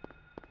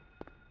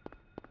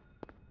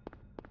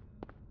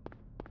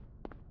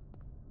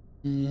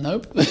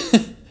 Nope.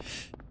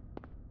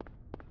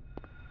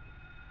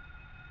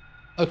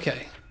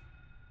 Okay.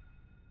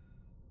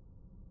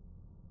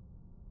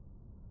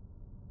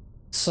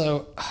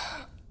 So,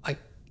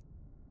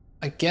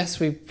 I guess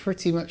we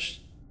pretty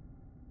much...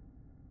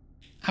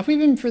 Have we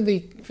been for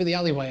the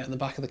alleyway at the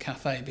back of the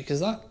cafe? Because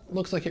that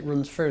looks like it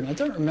runs through, and I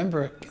don't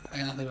remember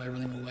an alleyway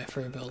running all the way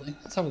through a building.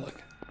 Let's have a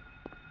look.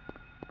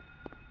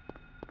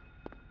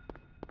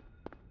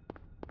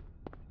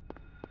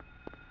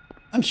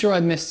 I'm sure I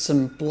missed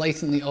some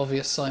blatantly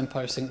obvious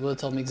signposting that would have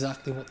told me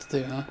exactly what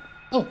to do, huh?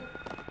 Oh!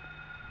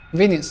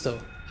 Convenience store.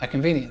 How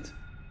convenient.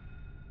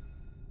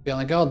 Be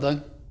on guard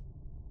though.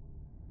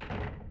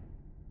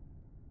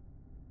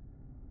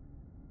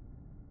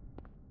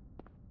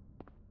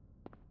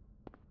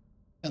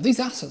 Now,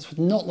 these assets would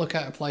not look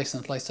out of place in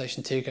a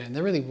PlayStation 2 game.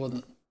 They really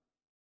wouldn't.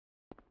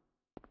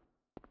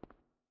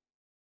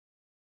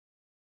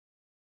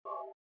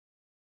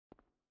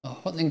 Oh,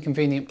 what an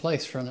inconvenient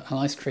place for an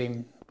ice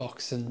cream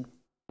box and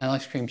an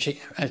ice cream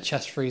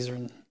chest freezer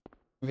and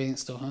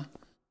convenience store, huh?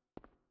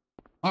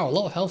 Wow, a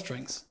lot of health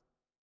drinks.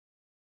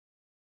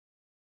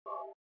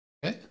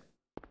 Okay.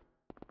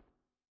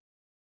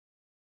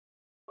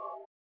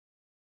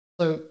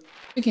 So,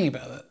 thinking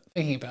about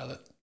it.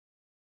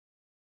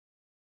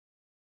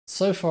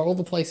 So far, all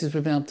the places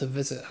we've been able to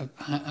visit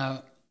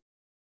have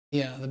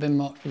yeah, they've been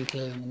marked pretty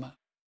clearly on the map.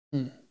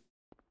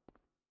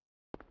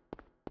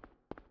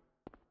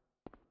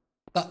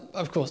 That,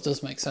 of course,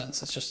 does make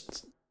sense. It's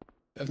just a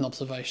bit of an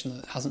observation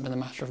that it hasn't been a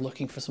matter of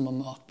looking for some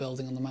unmarked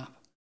building on the map.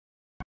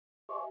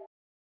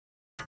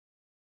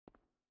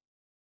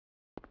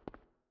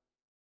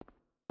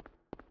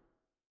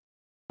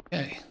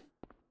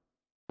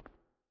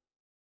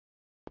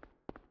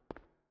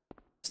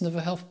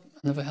 this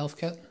another health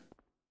kit?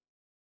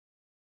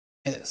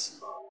 It is.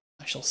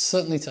 I shall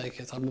certainly take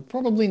it. I will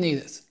probably need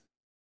it.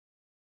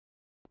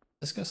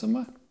 Let's go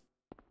somewhere.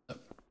 No.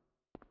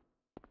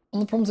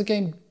 One of the problems the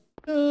game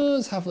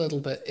does have a little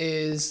bit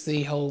is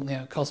the whole,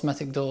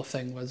 cosmetic door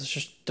thing, where there's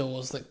just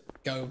doors that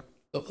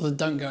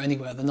don't go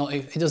anywhere. They're not.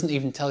 It doesn't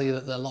even tell you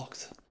that they're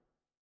locked.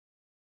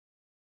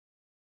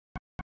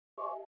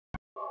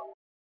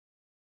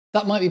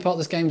 That might be part of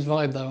this game's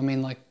vibe, though. I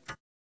mean, like,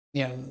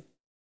 I'm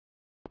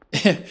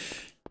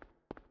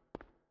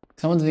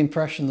under the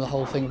impression the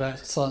whole thing about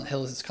Silent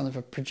Hill is it's kind of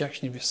a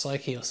projection of your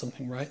psyche or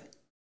something, right?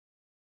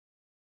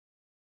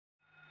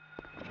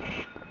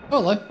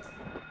 Oh, hello.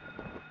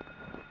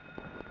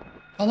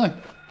 Oh no.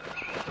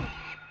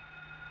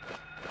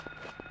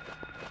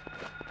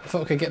 I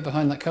thought I could get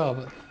behind that car,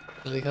 but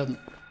really couldn't.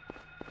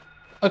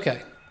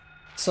 Okay,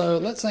 so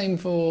let's aim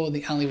for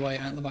the alleyway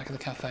out the back of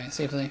the cafe and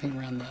see if there's anything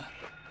around there.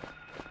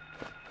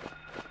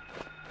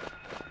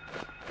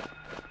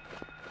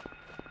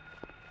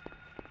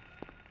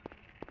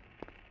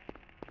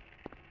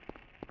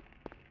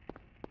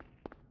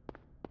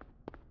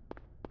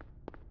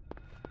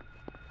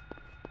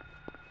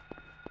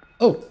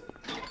 Oh!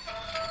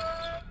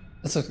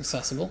 This looks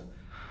accessible.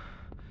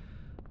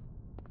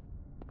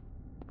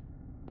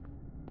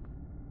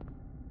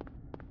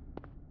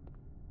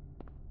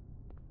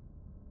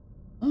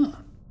 Ah.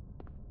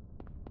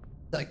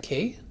 Is that a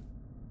key?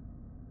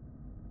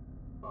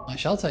 I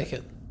shall take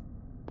it.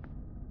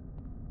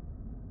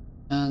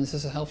 And is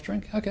this a health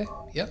drink? Okay,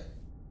 yep.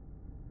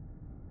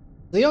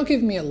 They are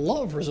giving me a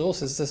lot of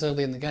resources this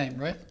early in the game,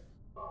 right?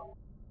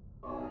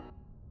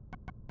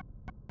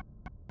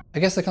 I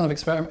guess they're kind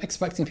of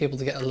expecting people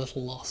to get a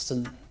little lost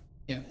and,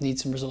 need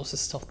some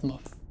resources to top them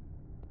off.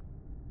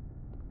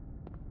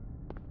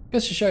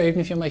 Goes to show, even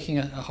if you're making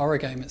a horror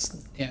game,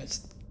 it's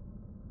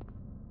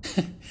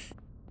it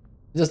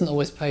doesn't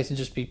always pay to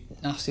just be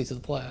nasty to the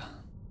player.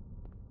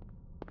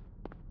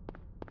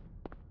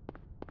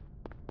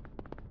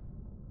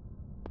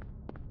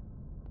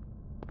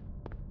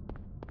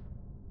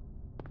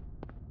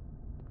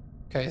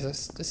 Okay,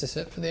 is this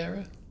it for the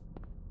area?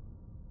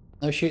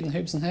 No shooting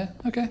hoops in here?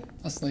 Okay,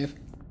 let's leave.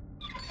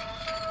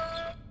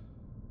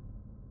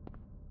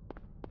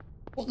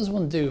 What does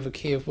one do with a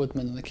key of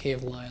Woodman and a key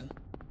of Lion?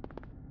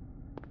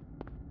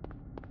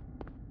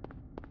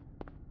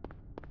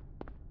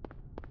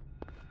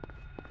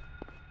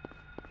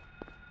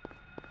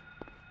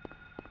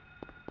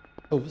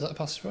 Oh, was that a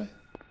passageway?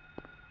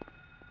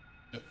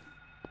 Nope.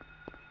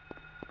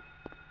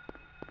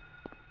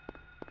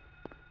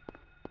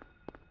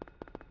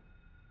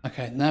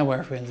 Okay, now where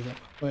have we ended up?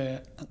 We're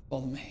at the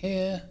bottom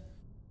here.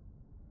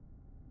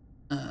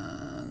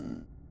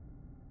 And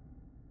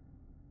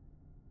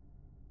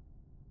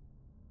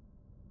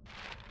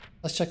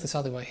let's check this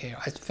alleyway here.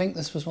 I think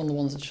this was one of the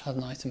ones that just had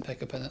an item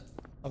pickup in it.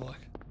 Have a look.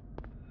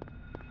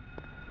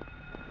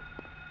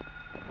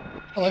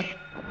 Hello.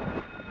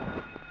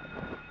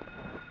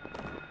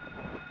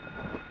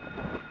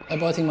 They're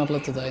biting my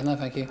blood today. No,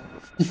 thank you.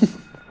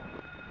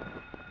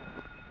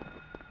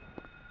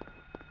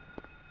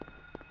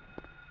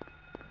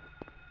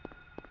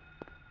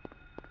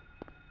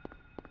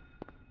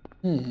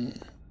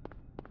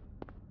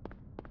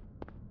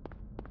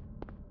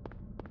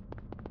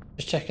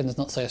 Just checking there's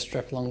not, say, a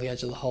strip along the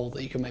edge of the hole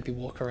that you can maybe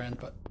walk around,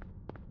 but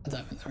I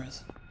don't think there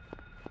is.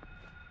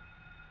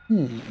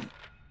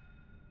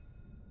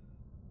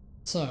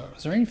 So,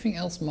 is there anything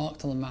else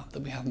marked on the map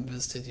that we haven't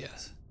visited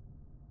yet?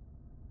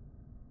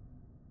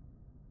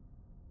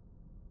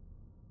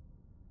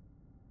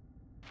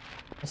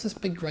 What's this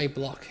big grey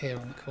block here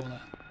on the corner?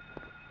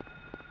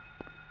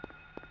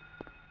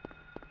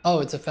 Oh,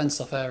 it's a fenced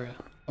off area.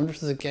 I wonder if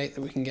there's a gate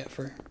that we can get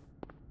through.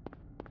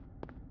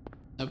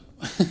 Nope.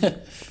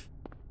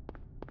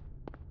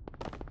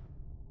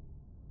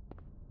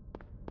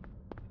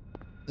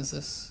 Is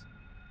this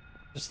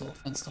just a little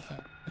fenced off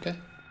area? Okay.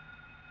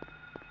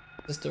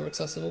 This door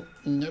accessible?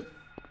 Nope.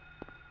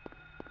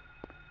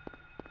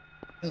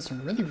 There's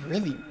some really,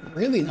 really,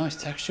 really nice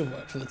texture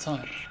work for the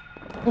time.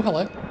 Oh,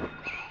 hello.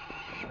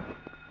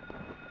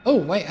 Oh,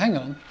 wait, hang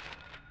on.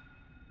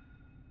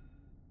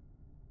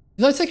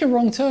 Did I take a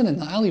wrong turn in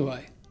that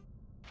alleyway?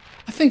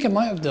 I think I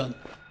might have done.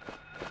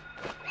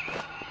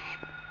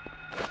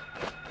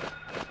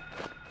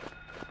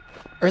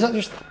 Or is that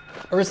just...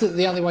 Or is it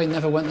the alleyway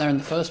never went there in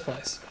the first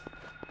place?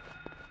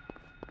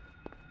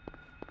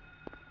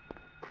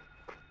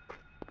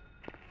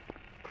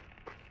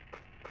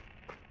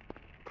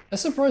 They're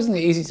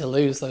surprisingly easy to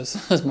lose,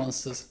 those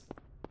monsters.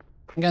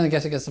 I'm going to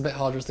guess it gets a bit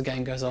harder as the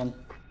game goes on.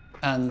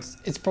 And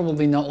it's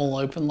probably not all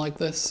open like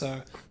this,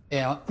 so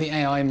yeah, the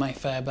AI may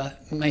fare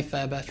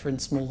better in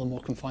smaller,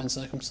 more confined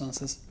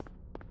circumstances.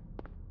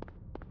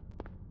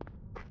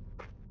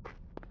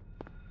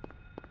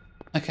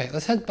 Okay,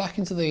 let's head back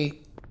into the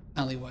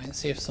alleyway and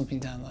see if there's something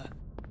down there.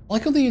 I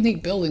like all the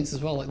unique buildings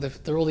as well, like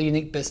they're all the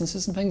unique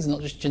businesses and things,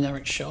 not just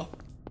generic shop.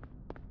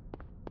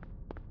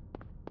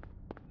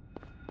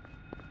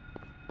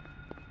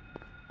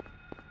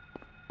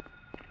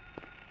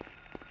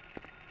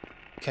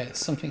 Okay, there's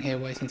something here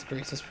waiting to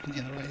greet us. We can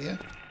hear the radio.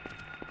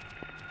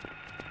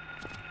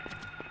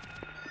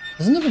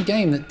 There's another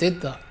game that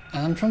did that,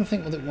 and I'm trying to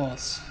think what it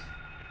was.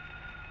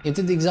 It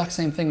did the exact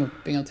same thing with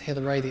being able to hear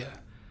the radio.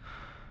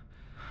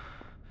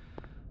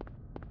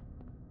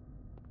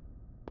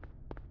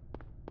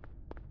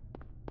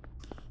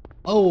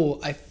 Oh,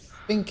 I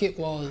think it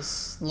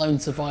was Lone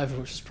Survivor,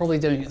 which is probably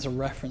doing it as a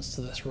reference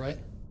to this, right?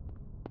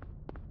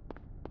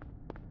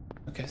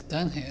 Okay, it's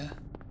down here.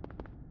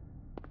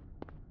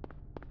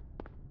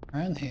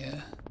 Around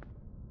here.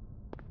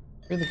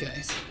 Through the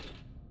gate.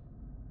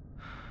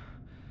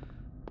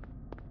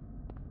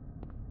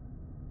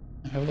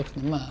 Have a look at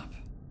the map.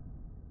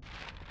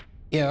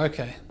 Yeah,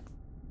 okay.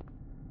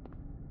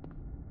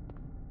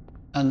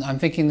 And I'm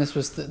thinking this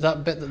was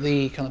that bit that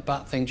the kind of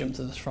bat thing jumped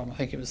to this from. I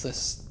think it was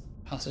this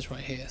passage right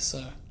here,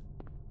 so.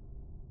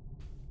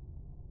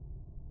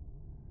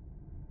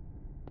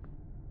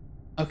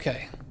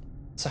 Okay.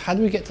 So how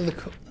do we get to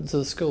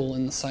the school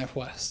in the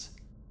southwest?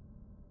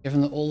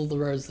 Given that all of the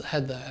roads that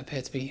head there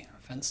appear to be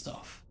fenced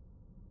off.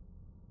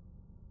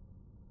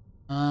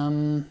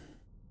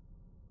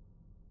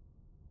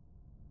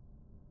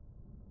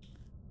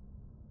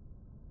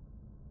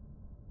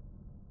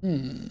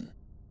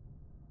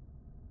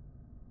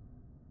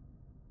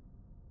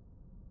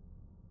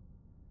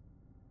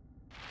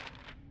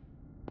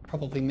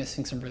 Probably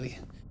missing some really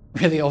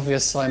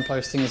obvious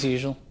signposting as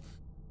usual.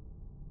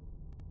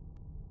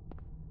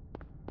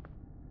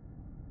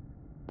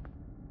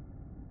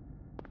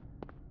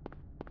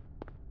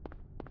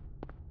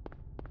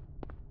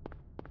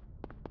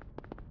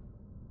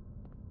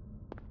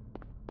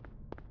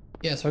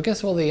 Yeah, so I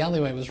guess while the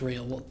alleyway was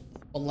real, what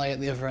lay at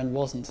the other end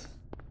wasn't.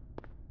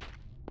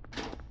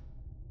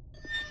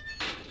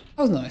 That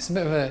was nice, a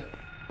bit of a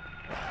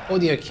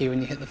audio cue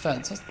when you hit the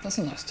fence. That's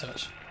a nice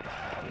touch.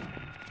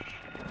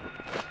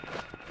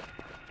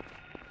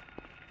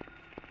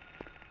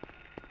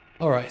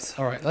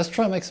 Alright, let's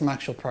try and make some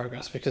actual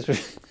progress because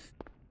we've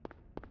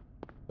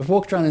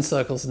walked around in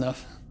circles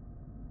enough.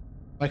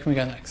 Where can we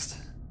go next?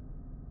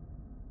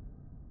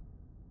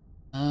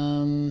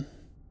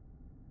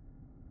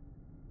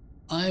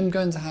 I'm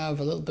going to have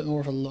a little bit more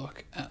of a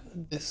look at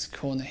this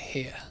corner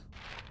here.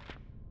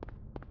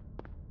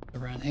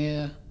 Around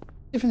here.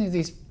 If any of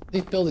these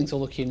buildings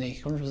all look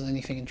unique, I wonder if there's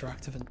anything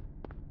interactive in.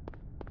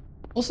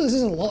 Also, this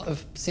is a lot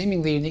of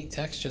seemingly unique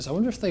textures. I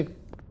wonder if they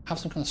have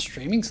some kind of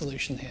streaming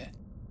solution here.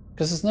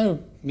 Because there's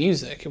no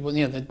music. Well,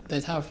 yeah,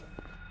 they'd have.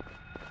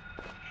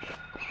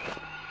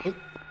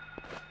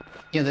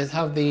 Yeah, they'd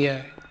have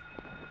the.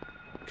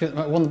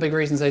 One of the big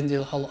reasons they didn't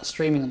do a whole lot of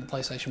streaming on the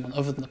PlayStation 1,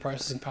 other than the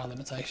processing power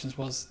limitations,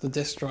 was the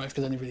disc drive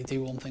could only really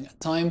do one thing at a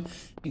time.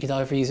 You could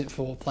either use it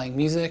for playing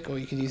music, or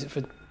you could use it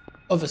for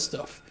other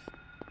stuff.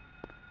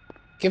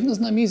 Given there's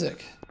no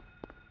music,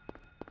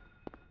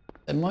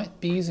 they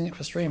might be using it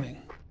for streaming.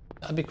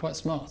 That'd be quite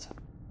smart.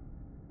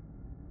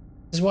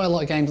 This is why a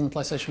lot of games on the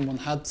PlayStation 1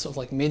 had sort of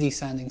like MIDI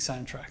sounding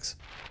soundtracks,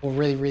 or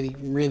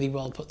really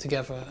well put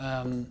together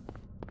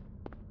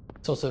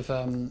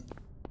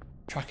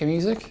tracker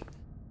music,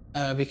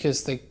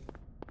 because they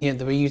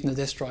were using the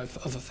disc drive for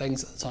other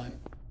things at the time.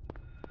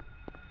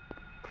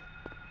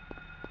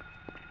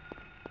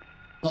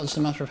 Not just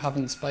a matter of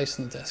having the space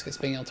on the disc, it's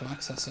being able to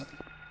access it.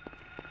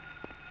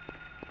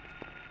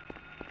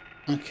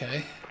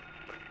 Okay.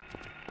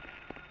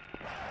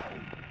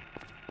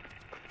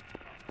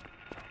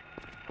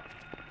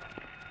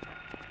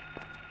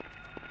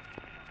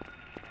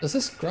 There's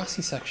this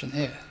grassy section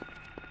here.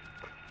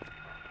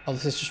 Oh,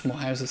 this is just more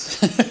houses.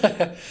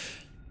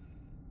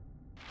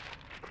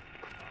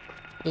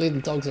 Lead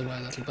the dogs away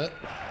a little bit.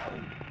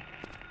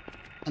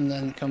 And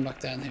then come back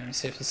down here and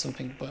see if there's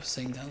something worth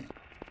seeing down.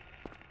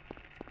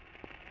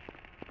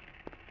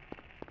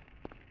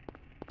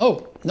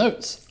 Oh,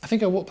 notes! I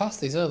think I walked past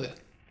these earlier.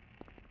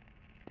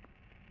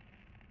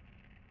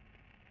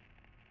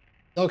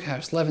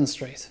 Doghouse, Levin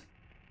Street.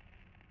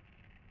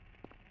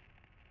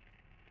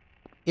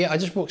 Yeah, I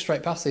just walked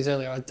straight past these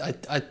earlier.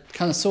 I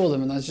kind of saw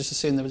them and I just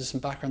assumed there was just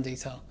some background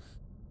detail.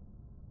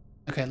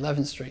 Okay,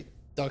 Levin Street,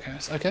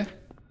 Doghouse, okay.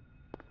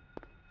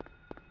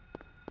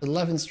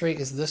 11th Street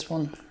is this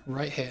one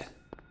right here.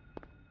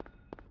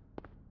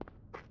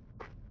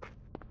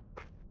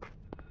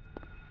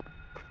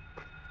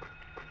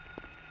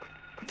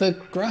 The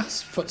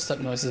grass footstep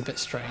noise is a bit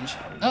strange.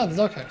 Ah, the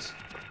doghouse.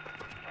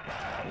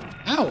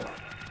 Ow!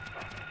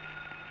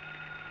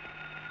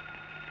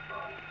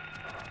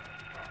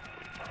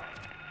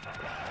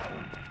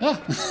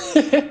 Ah!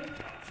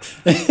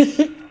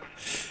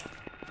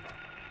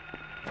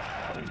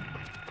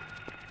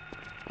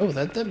 Oh,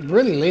 they're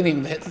really leaning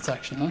with the hit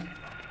detection, huh?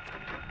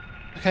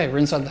 Okay, we're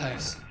inside the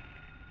house.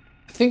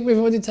 I think we've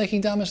already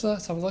taken damage there.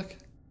 Let's have a look.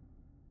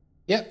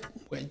 Yep,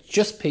 we're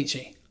just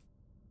peachy.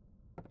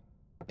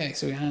 Okay,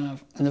 so we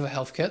have another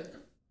health kit.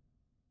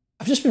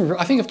 I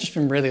think I've just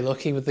been really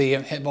lucky with the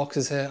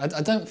hitboxes here.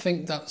 I don't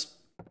think that's.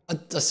 I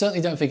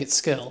certainly don't think it's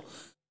skill.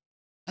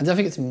 I don't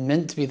think it's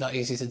meant to be that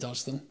easy to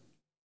dodge them.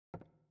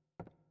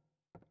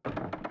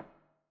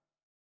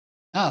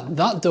 Ah,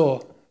 that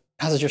door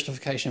has a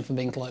justification for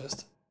being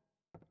closed.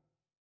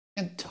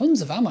 And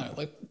tons of ammo.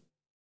 Like,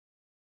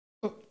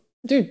 oh,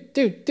 dude,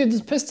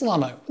 there's pistol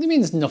ammo. What do you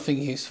mean there's nothing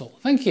useful?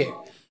 Thank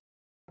you.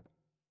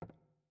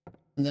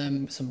 And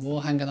then some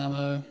more handgun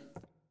ammo.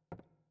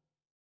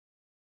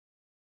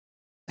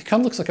 It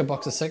kind of looks like a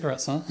box of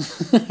cigarettes, huh?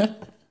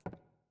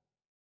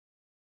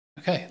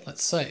 Okay,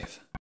 let's save.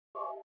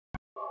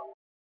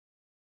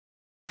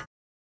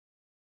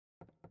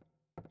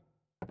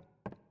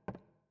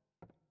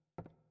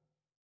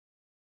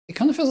 It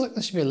kind of feels like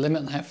there should be a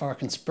limit on how far I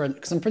can sprint,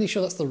 because I'm pretty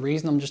sure that's the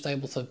reason I'm just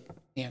able to,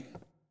 you know,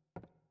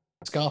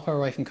 scarper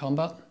away from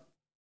combat.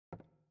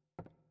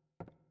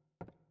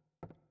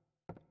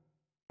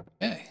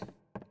 Okay.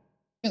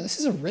 Yeah, this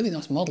is a really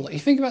nice model. Like, you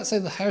think about, say,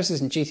 the houses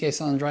in GTA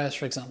San Andreas,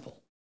 for example.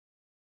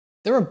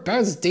 They're about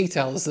as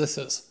detailed as this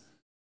is.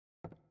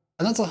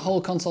 And that's a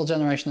whole console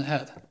generation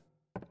ahead.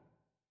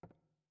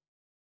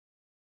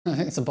 I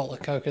think it's a bottle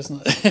of Coke,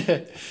 isn't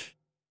it?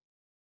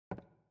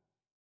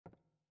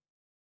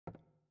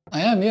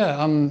 I am, yeah.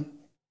 I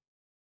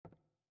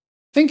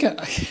think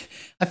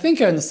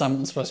I understand what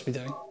I'm supposed to be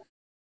doing.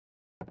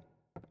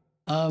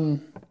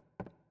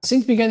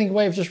 Seem to be getting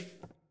away with just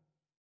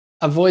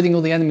avoiding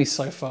all the enemies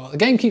so far. The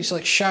game keeps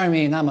like showering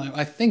me in ammo.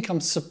 I think I'm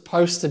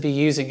supposed to be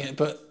using it,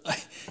 but I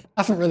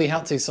haven't really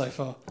had to so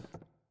far.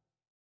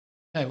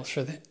 Okay, what's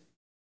through it?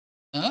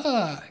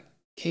 Ah,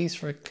 keys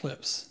for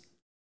Eclipse.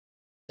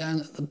 Down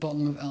at the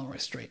bottom of Elroy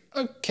Street.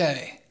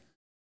 Okay.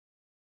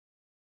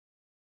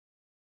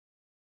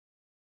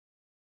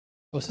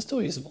 Oh, is this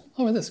still usable?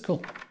 Oh, it is,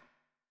 cool.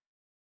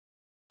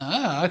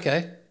 Ah,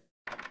 okay.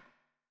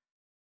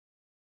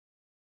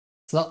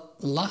 So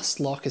that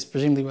last lock is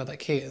presumably where that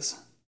key is.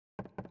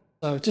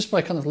 So just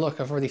by kind of look,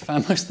 I've already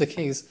found most of the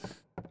keys.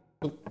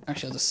 Oh,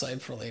 actually, I'll just save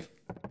before I leave.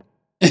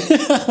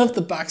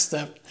 The back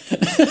step.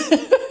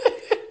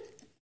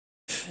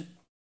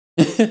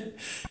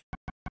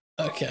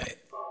 Okay.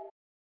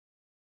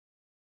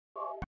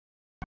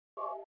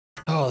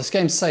 Oh, this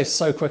game saves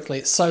so quickly.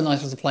 It's so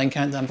nice after playing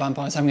Countdown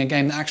Vampires, having a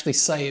game that actually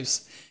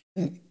saves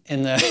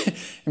in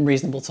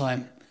reasonable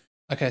time.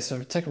 Okay,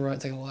 so take a right,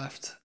 take a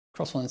left.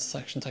 Cross one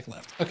intersection, take a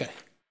left. Okay.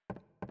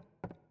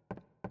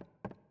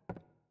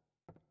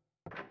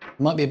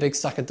 Might be a big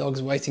stack of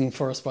dogs waiting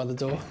for us by the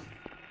door.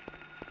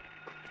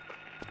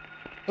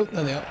 Oh,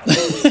 there they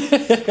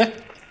are.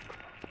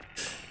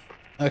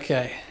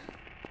 Okay.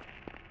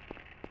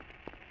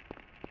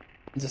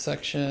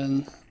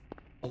 Intersection,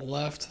 on the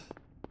left.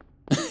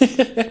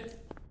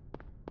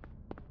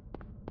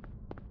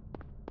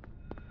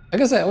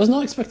 Like I said, I was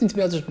not expecting to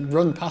be able to just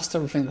run past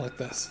everything like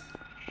this.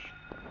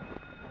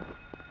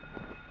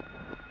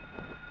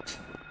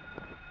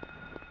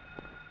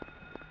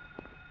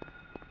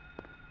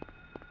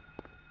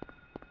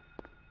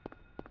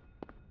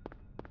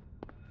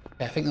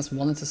 Okay, I think that's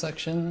one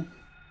intersection.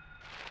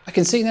 I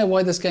can see now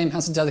why this game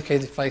has a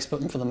dedicated face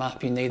button for the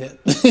map. You need it.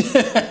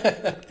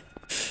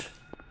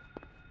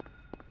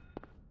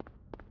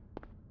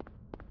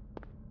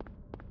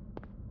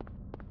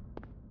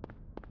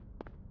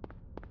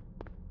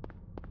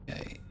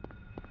 Okay.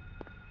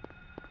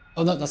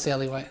 Oh no, that's the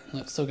alleyway.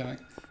 No, it's still going.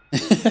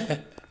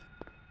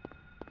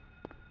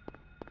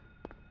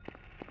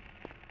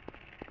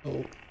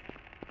 Oh.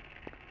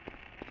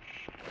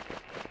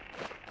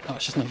 Oh,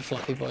 it's just another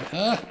fluffy boy.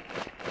 Ah!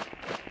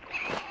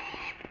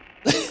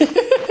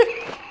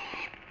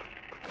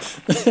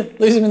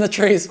 Lose him in the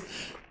trees.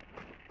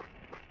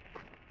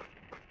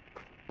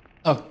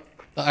 Oh,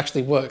 that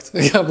actually worked.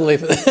 I can't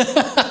believe it.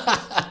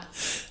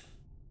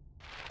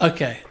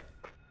 Okay.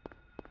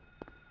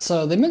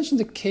 So they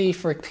mentioned a key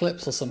for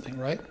Eclipse or something,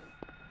 right?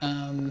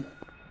 And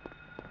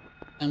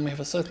we have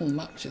a certain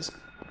map which is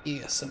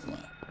here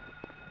somewhere.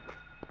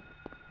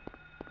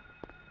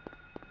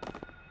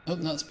 Oh,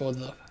 no, it's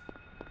boarded up.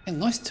 Yeah,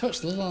 nice touch,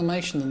 the little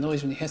animation, the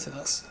noise when you hit it.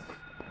 That's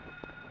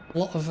a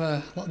lot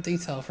of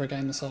detail for a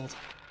game that's old.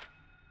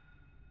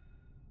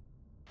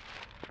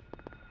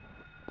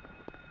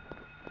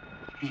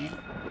 Yeah.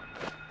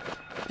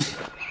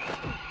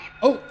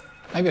 Oh,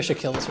 maybe I should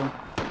kill this one.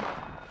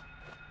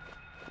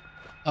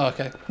 Oh,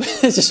 okay.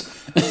 It's just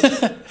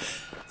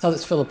tell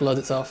it's full of blood.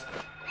 It's off.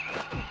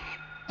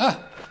 Ah.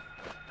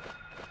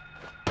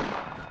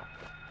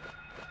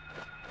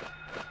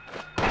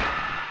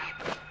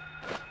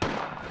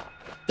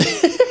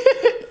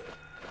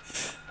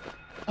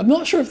 I'm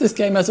not sure if this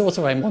game has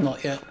auto aim or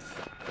not yet.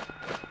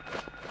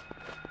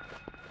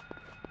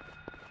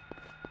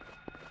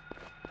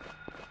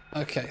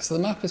 Okay, so the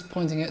map is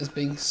pointing it as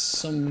being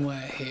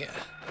somewhere here.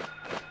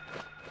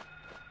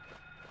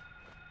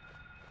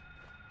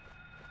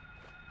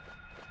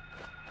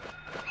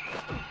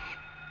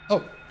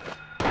 Oh.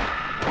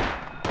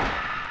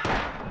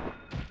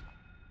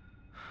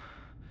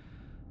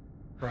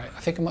 Right, I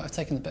think I might have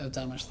taken a bit of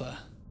damage there.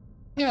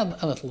 Yeah,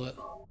 a little bit.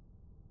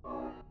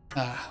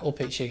 Ah, all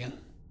peachy again.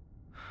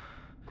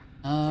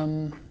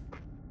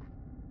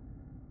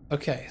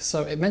 Okay,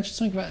 so it mentioned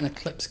something about an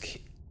Eclipse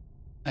key,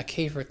 a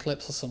key for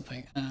Eclipse or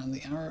something, and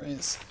the arrow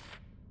is...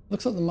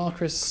 Looks like the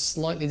marker is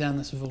slightly down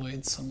this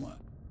void somewhere.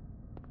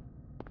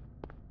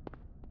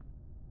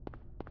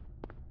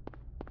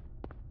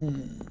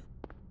 Oh!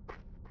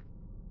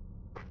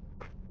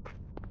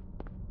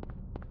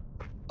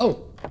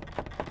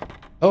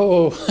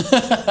 Oh!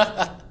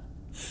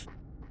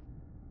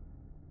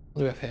 What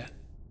do we have here?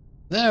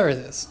 There it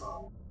is!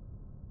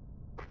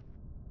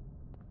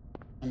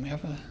 And we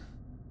have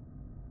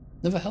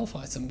another health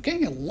item. I'm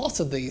getting a lot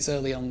of these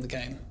early on in the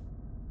game.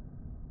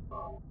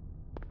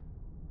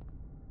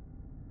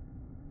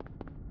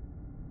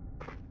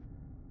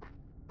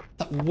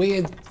 That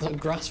weird little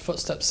grass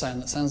footstep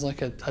sound that sounds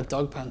like a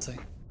dog panting.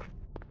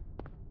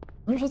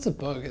 I wonder if that's a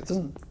bug. It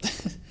doesn't...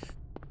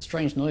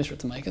 Strange noise for it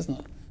to make, isn't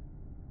it?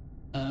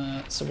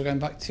 So we're going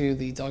back to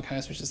the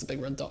doghouse, which is the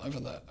big red dot over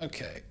there.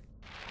 Okay.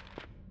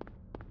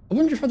 I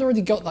wonder if I'd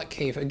already got that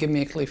key, if it would give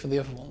me a clue for the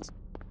other ones.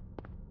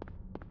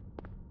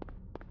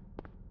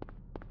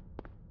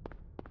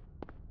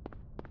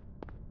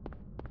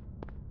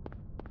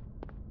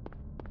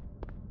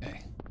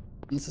 Okay.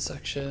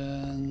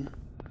 Intersection.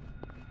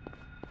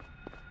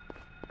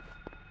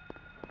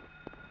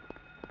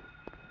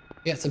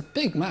 Yeah, it's a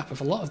big map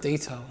with a lot of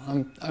detail.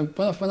 When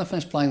I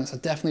finish playing this, I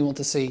definitely want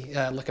to see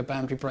like a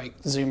boundary break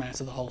zoom out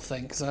of the whole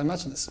thing, because I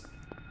imagine it's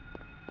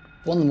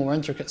one of the more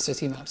intricate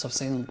city maps I've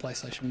seen on the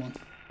PlayStation 1.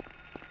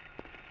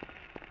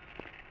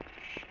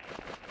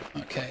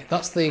 Okay,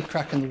 that's the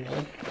crack in the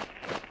wall.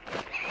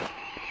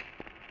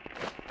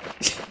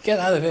 Get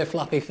out of here,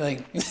 flappy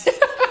thing.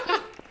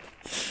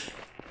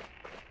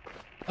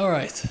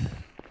 Alright.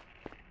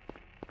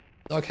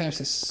 Doghouse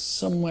is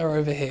somewhere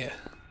over here.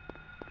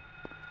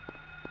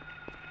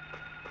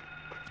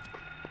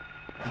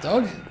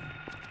 Dog,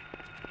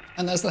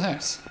 and there's the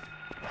house.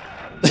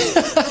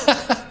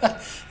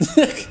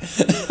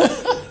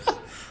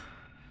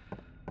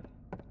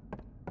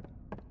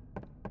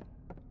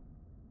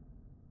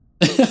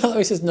 At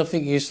least it's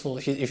nothing useful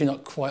if you're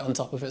not quite on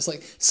top of it. It's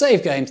like,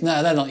 save games,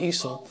 no, they're not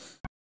useful.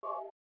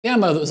 The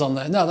ammo that was on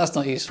there, no, that's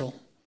not useful.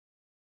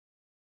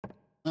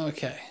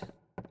 Okay.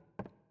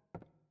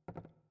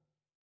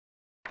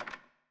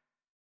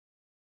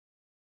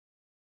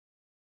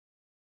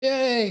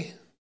 Yay!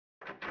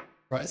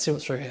 Right, let's see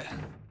what's through here.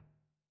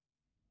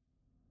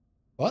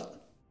 What?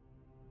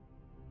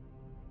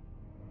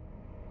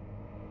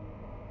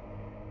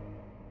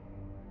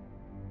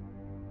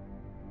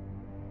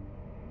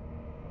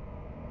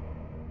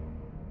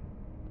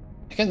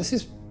 Again, this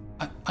is...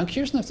 I'm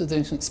curious enough to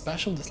do something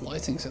special with this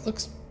lighting, so it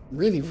looks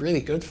really,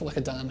 really good for like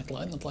a dynamic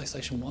light on the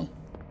PlayStation 1.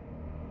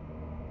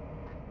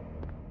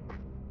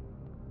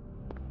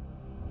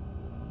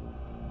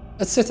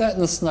 Let's sit out in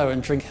the snow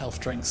and drink health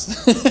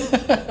drinks.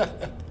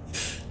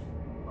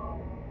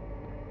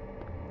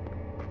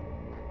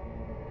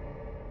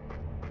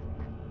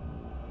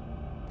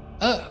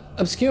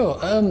 Obscure.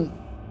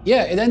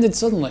 Yeah, it ended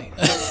suddenly.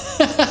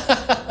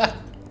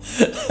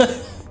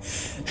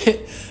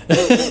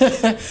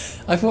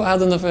 I thought I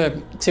had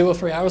another 2 or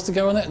 3 hours to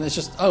go on it, and it's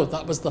just, oh,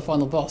 that was the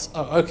final boss.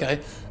 Oh, okay.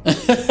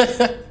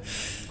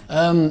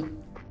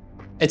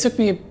 It took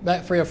me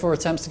about 3 or 4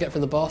 attempts to get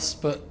through the boss,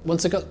 but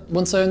once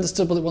I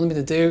understood what it wanted me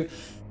to do,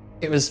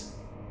 it was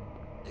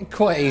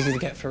quite easy to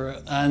get through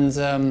it.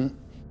 And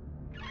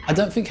I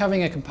don't think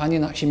having a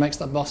companion actually makes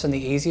that boss any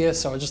easier,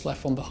 so I just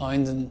left one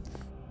behind and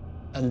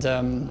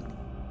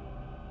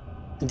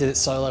did it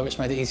solo, which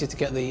made it easier to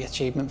get the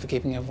achievement for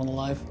keeping everyone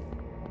alive.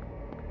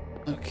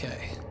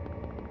 Okay.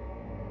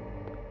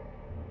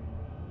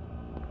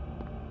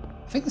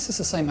 I think this is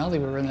the same alley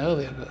we were in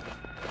earlier, but...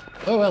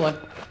 Oh, hello.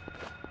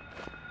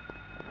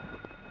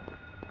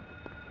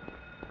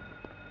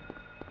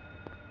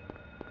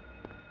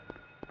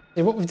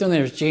 See, what we've done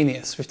here is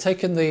genius. We've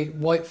taken the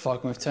white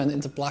fog and we've turned it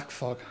into black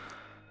fog.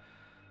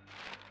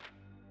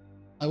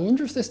 I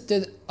wonder if this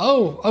did...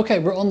 Oh, okay,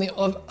 we're on the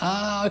other...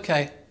 Ah,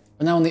 okay.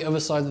 We're now on the other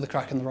side of the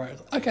crack in the road.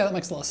 Okay, that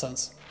makes a lot of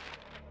sense.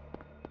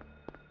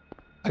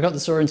 I got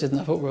disoriented and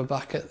I thought we were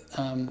back at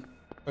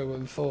where we were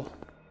before.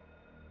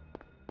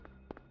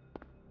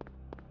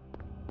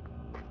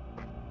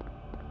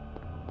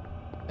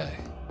 Okay.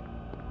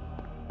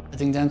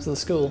 Heading down to the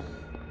school.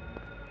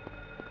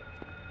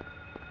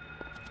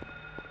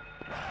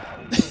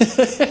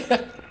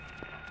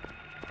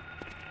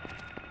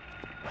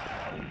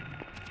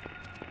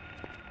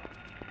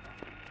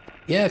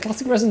 Yeah,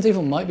 classic Resident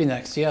Evil might be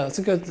next. Yeah, that's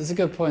a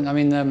good point. I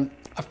mean,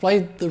 I've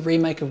played the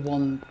remake of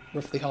 1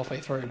 roughly halfway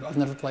through, but I've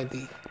never played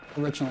the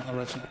original.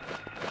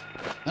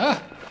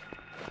 Ah!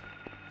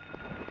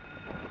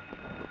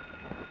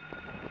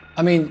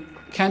 I mean,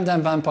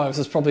 Countdown Vampires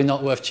was probably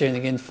not worth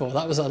tuning in for.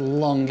 That was a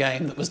long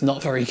game that was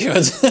not very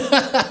good.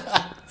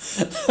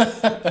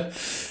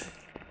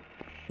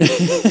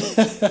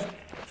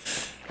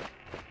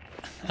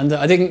 And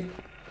I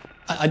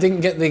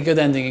didn't get the good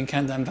ending in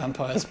Countdown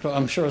Vampires, but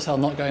I'm sure as hell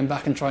not going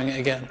back and trying it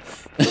again.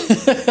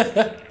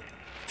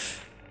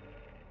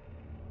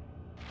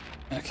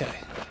 Okay.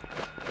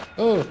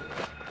 Oh.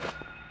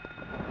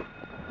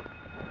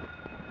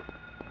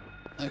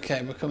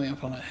 Okay, we're coming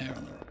up on it here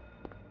on the road.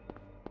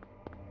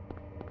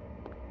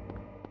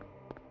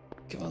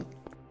 Come on.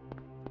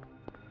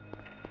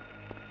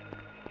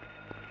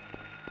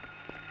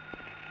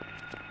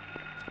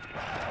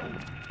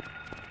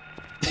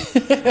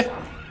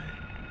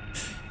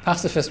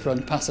 Pacifist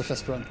run,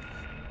 pacifist run.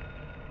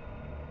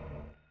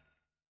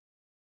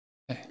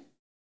 Okay.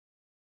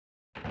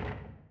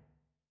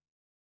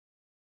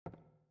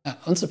 Now,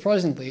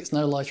 unsurprisingly, it's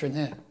no lighter in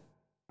here.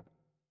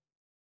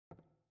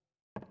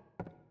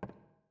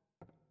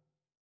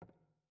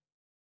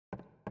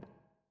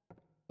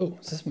 Oh,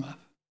 is this a map?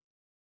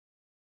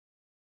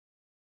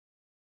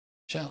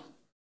 Shell.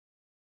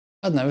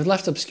 I don't know, we've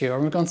left Obscure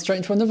and we've gone straight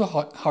into another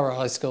horror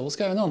high school. What's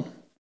going on?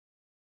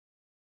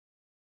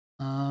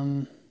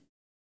 I'm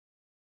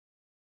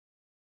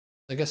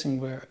guessing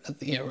we're at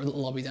the, we're at the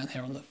lobby down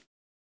here on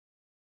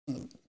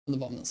the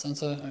bottom of the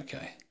center.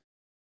 Okay.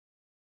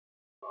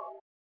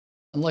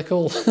 And like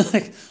all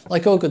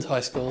like all good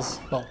high schools,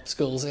 well,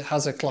 schools, it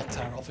has a clock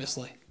tower,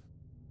 obviously.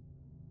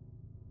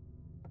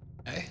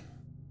 Okay.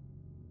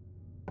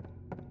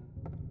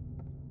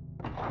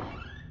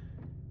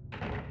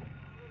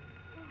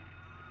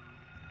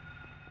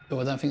 Oh,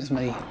 I don't think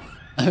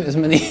there's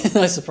many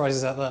nice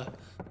surprises out there.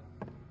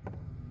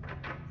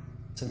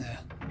 What's in here?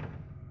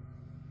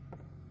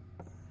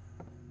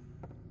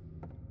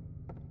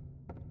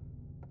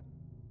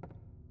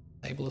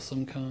 Table of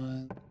some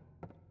kind.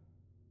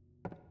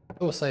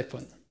 Oh, a save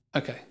point.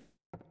 Okay.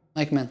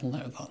 Make a mental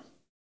note of that.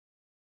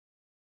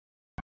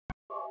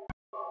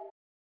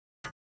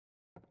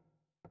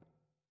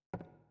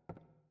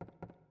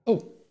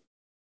 Oh,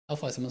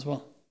 health item as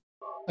well.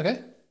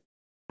 Okay.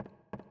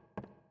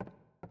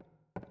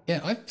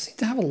 Yeah, I seem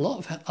to have a lot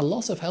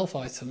of health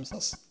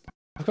items.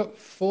 I've got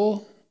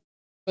 4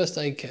 first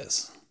aid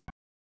kits,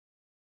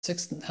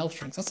 6 health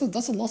drinks.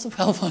 That's a lot of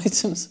health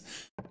items.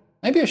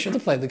 Maybe I should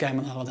have played the game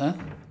on hard, huh?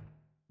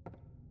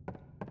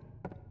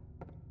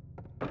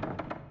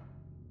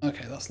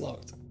 Okay, that's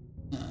locked.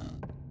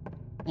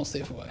 What's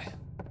the other way?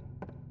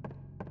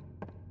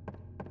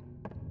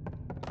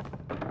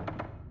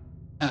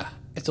 Ah,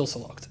 it's also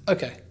locked.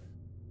 Okay.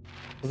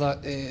 So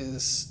that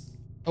is...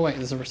 Oh wait,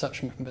 there's a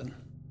reception bin.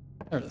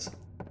 There it is.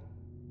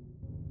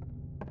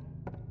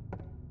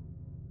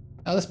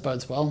 Oh, this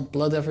bodes well.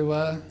 Blood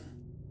everywhere.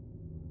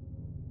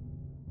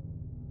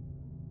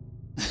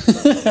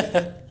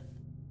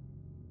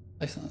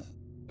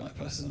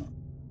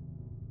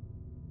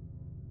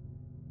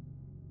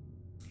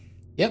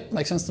 Yep,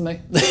 makes sense to me.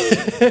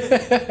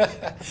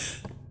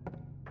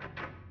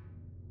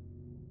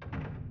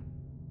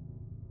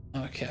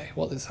 Okay,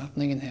 what is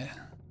happening in here?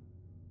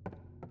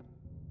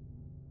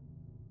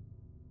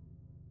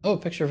 Oh, a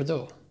picture of a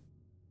door.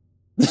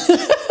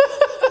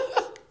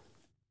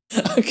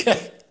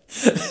 Okay.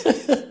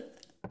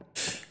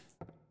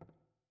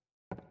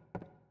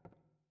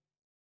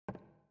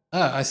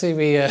 Ah, I see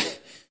we, this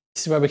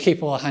is where we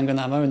keep all our handgun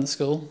ammo in the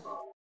school.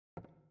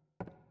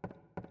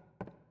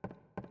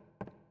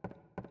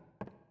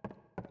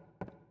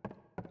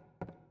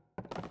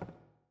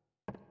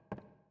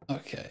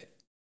 Okay.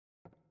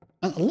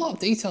 And a lot of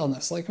detail in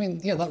this, like, I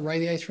mean, yeah, that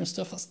radiator and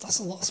stuff, that's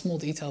a lot of small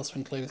details to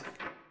include.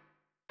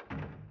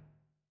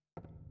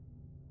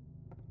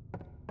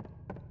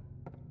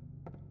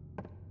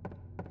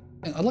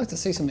 I'd like to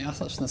see some of the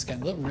assets in this game.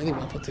 They look really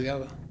well put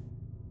together.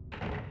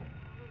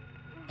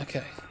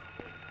 Okay.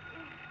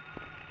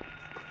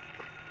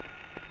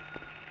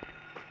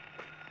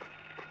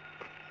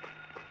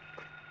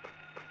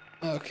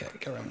 Okay,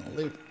 go around the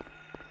loop.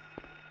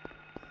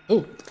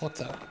 Oh, the clock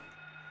tower.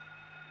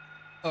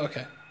 Oh,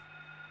 okay.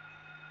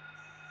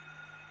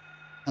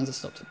 And it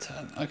stopped at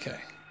 10. Okay.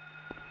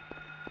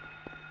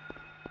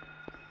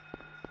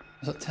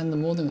 Was that 10 in the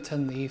morning or 10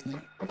 in the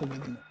evening? Probably the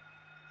morning.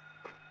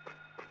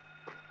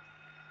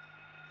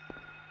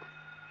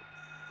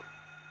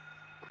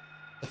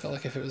 I felt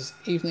like if it was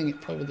evening,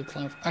 it probably would have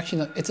clarified.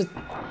 Actually, no, it's a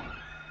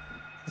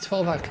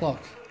 12-hour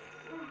clock.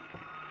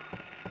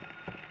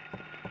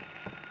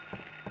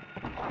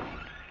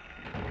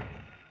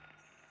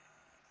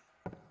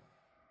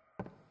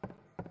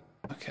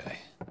 Okay.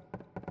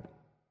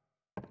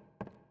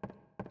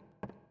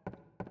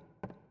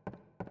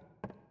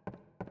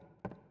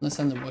 Let's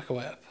end and work our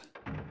way up.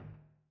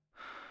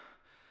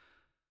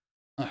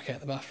 Okay,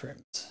 the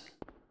bathrooms. I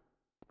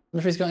wonder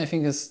if he's got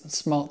anything as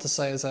smart to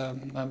say as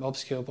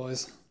Obscure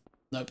Boys.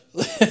 Nope.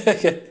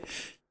 Okay.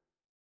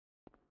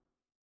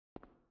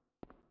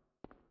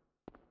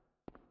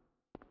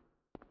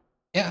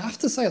 Yeah, I have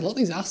to say, a lot of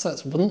these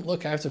assets wouldn't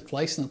look out of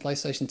place in the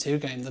PlayStation 2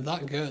 game. They're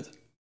that good.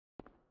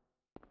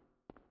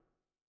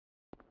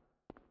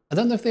 I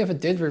don't know if they ever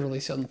did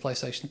re-release it on the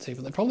PlayStation 2,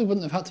 but they probably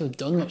wouldn't have had to have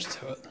done much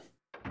to it.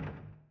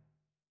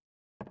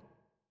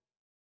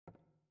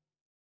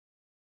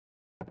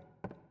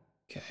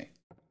 Okay.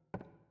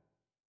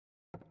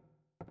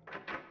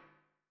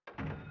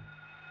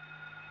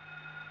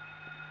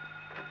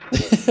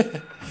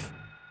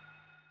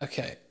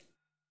 Okay,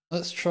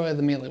 let's try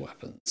the melee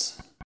weapons.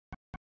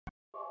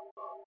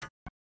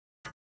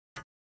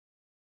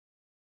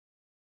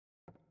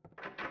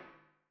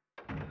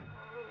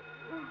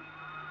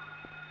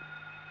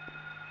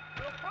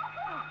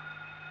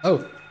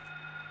 Oh.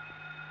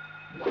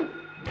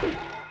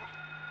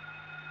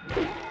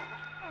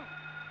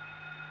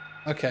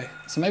 Okay,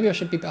 so maybe I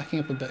should be backing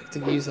up a bit to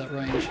use that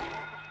range.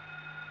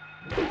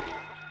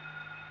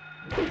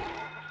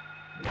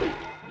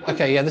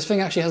 Okay, yeah, this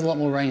thing actually has a lot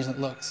more range than it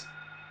looks.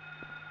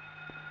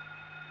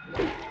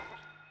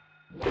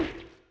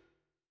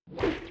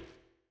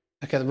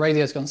 Okay, the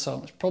radio's gone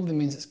silent, which probably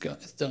means it's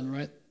done,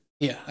 right?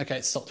 Yeah, okay,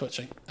 it stopped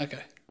twitching.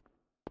 Okay.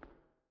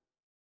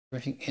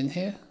 Everything in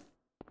here?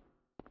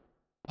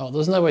 Oh,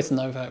 there's no way to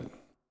know without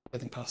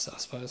getting past it, I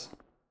suppose.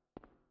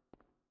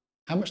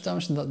 How much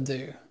damage did that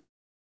do?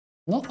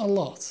 Not a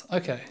lot.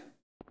 Okay.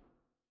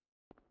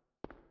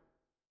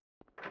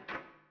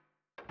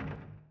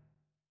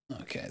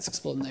 Okay, let's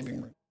explore the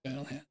neighbouring room. What's going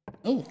on here?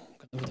 Oh,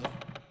 got another door.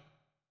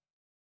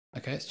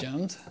 Okay, it's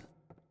jammed.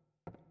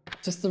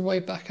 Just the way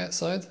back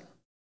outside?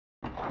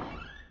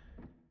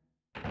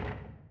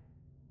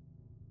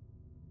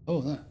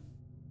 Oh no.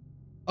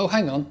 Oh,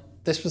 hang on.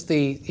 This was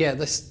the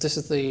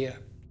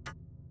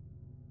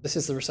this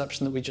is the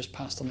reception that we just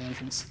passed on the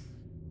entrance.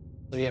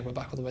 So yeah, we're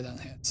back all the way down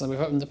here. So we've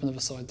opened up another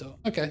side door.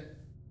 Okay.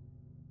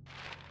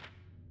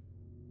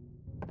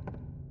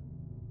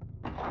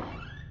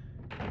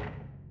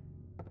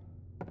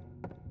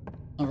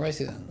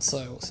 Alrighty then. So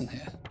what's in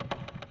here?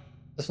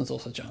 This one's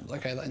also jammed.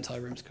 Okay, that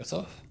entire room's cut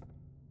off.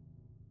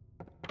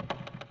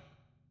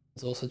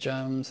 It's also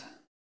jammed.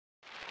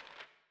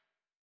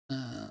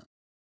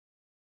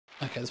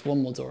 Okay, there's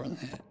one more door in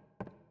here.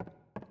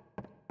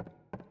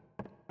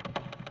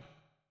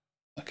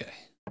 Okay.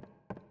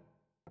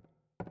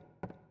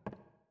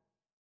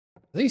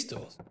 These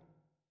doors.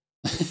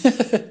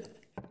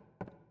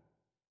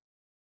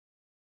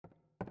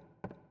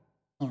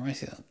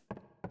 Alrighty then.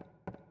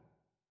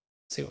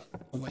 Let's see what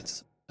I'll wait to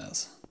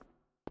stairs.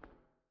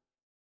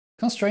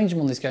 Kind of strange in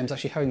one of these games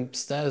actually having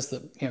stairs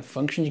that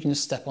function. You can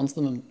just step onto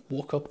them and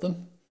walk up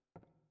them.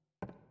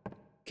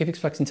 Keep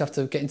expecting to have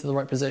to get into the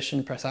right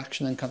position, press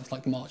action, and kind of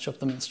like march up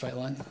them in a straight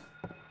line.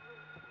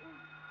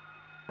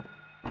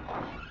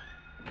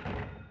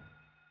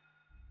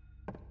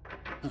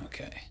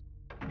 Okay.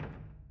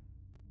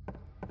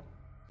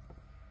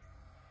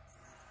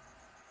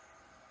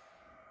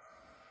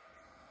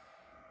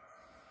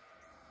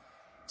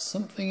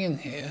 Something in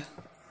here.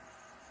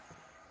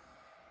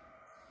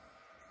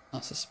 I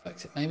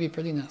suspect it may be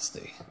pretty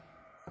nasty.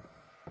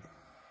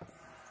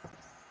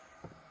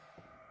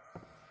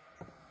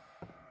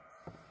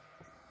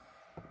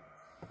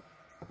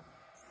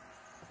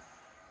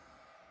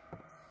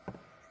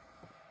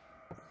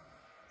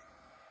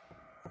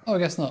 Oh, I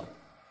guess not.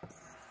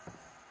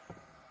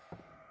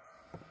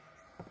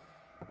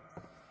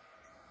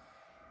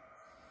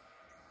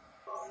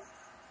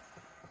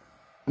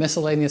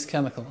 Miscellaneous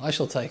chemical. I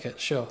shall take it,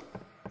 sure.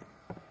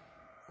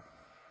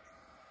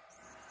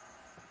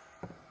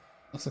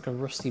 Looks like a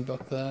rusty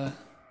book there.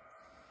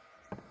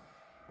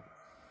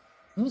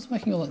 What's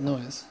making all that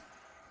noise?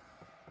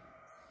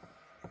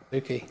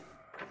 Spooky.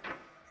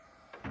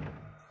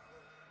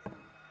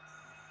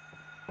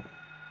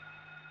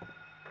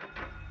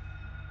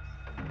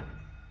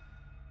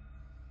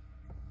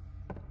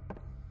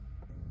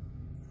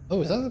 Oh,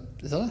 is that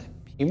a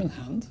human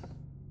hand?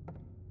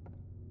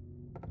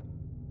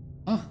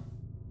 Oh.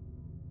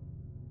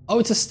 Oh,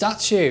 it's a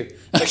statue.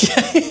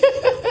 Okay.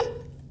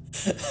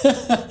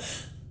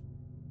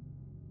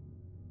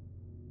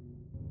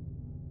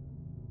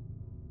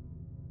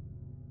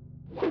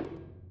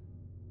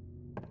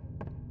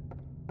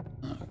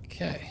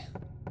 Okay.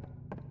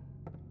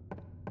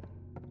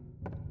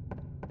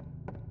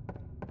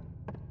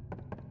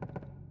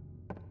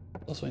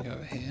 Also, we go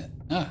over here.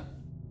 Ah,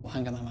 we'll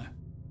hang on ammo.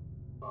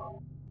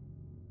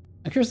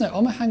 I'm curious now,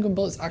 are my handgun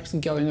bullets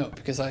actually going up?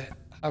 Because I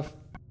have,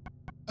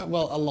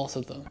 well, a lot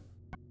of them.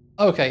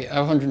 Okay,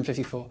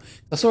 154.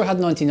 I saw I had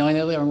 99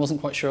 earlier and wasn't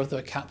quite sure if they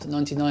were capped at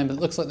 99, but it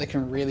looks like they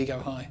can really go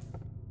high.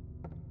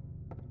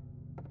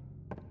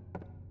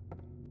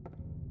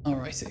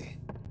 Alrighty.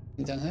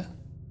 You down here?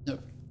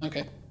 Nope.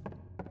 Okay.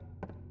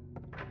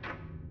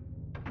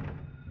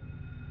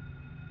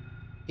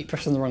 Keep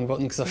pressing the wrong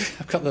button because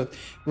I've got the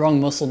wrong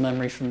muscle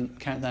memory from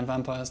Countdown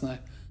Vampires now.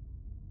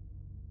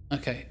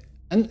 Okay.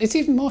 And it's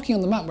even marking on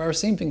the map where I've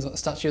seen things like the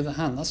statue of the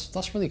hand.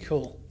 That's really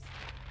cool.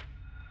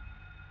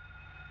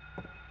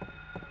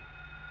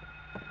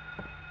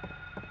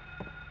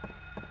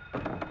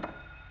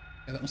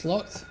 Okay, that one's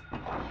locked.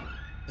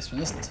 This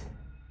one isn't.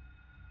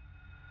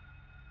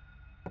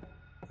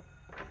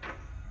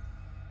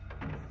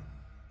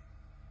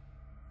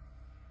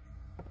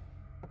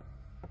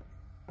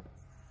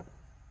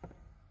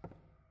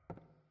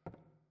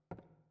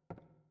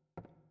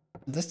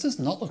 This does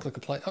not look like a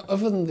place,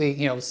 other than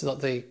the, obviously like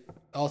the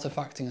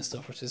artifacting and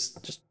stuff, which is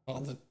just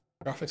part of the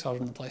graphics card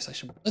on the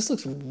PlayStation. This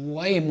looks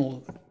way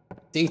more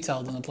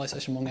detailed than a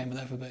PlayStation 1 game would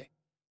ever be.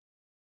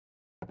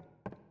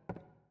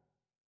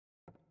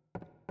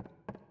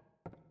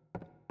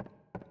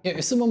 Yeah,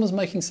 if someone was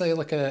making, say,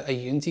 like a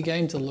Unity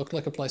game to look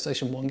like a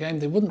PlayStation 1 game,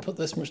 they wouldn't put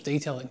this much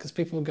detail in because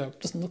people would go,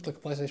 it doesn't look like a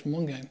PlayStation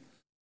 1 game.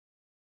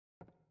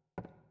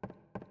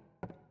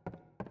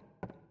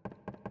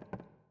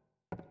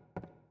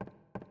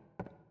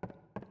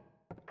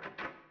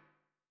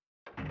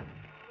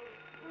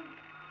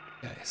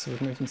 Okay, so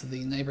we've moved into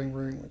the neighbouring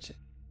room, which is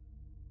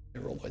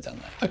we're all the way down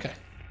there. Okay.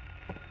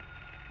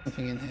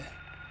 Something in here.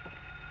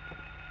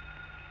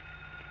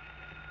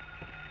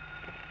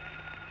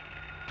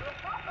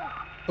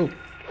 Oh.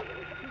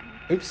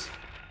 Oops.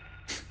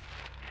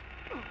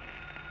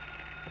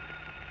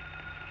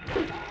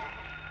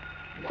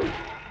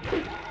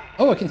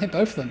 Oh, I can hit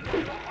both of them.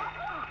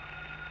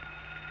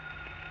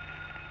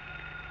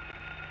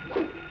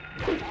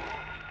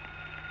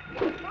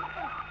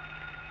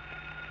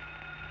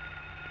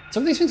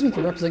 Some of these things meant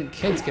to represent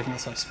kids given they're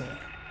so small.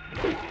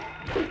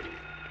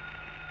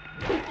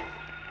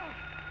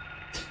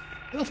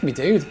 Get off me,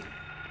 dude.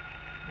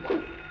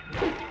 I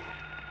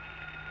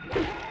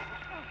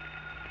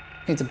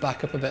need to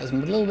back up a bit as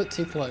I'm a little bit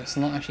too close.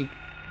 I'm not actually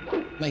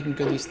making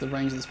good use of the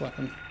range of this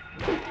weapon.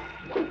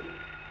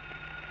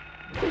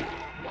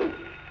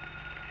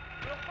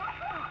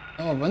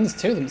 Oh, when there's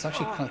two of them, it's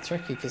actually kind of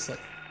tricky because, like,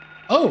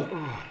 oh!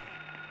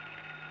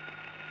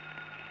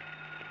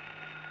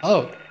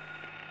 Oh!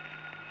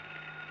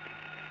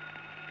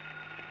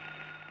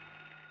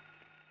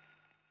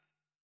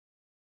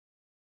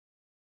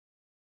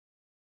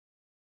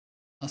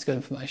 That's good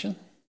information.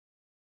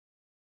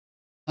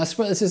 I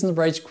swear this isn't a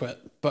rage quit,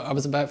 but I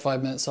was about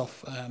 5 minutes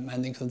off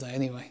ending for the day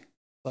anyway.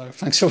 So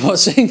thanks for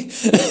watching.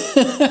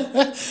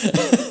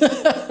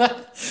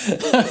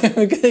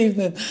 Good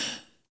evening.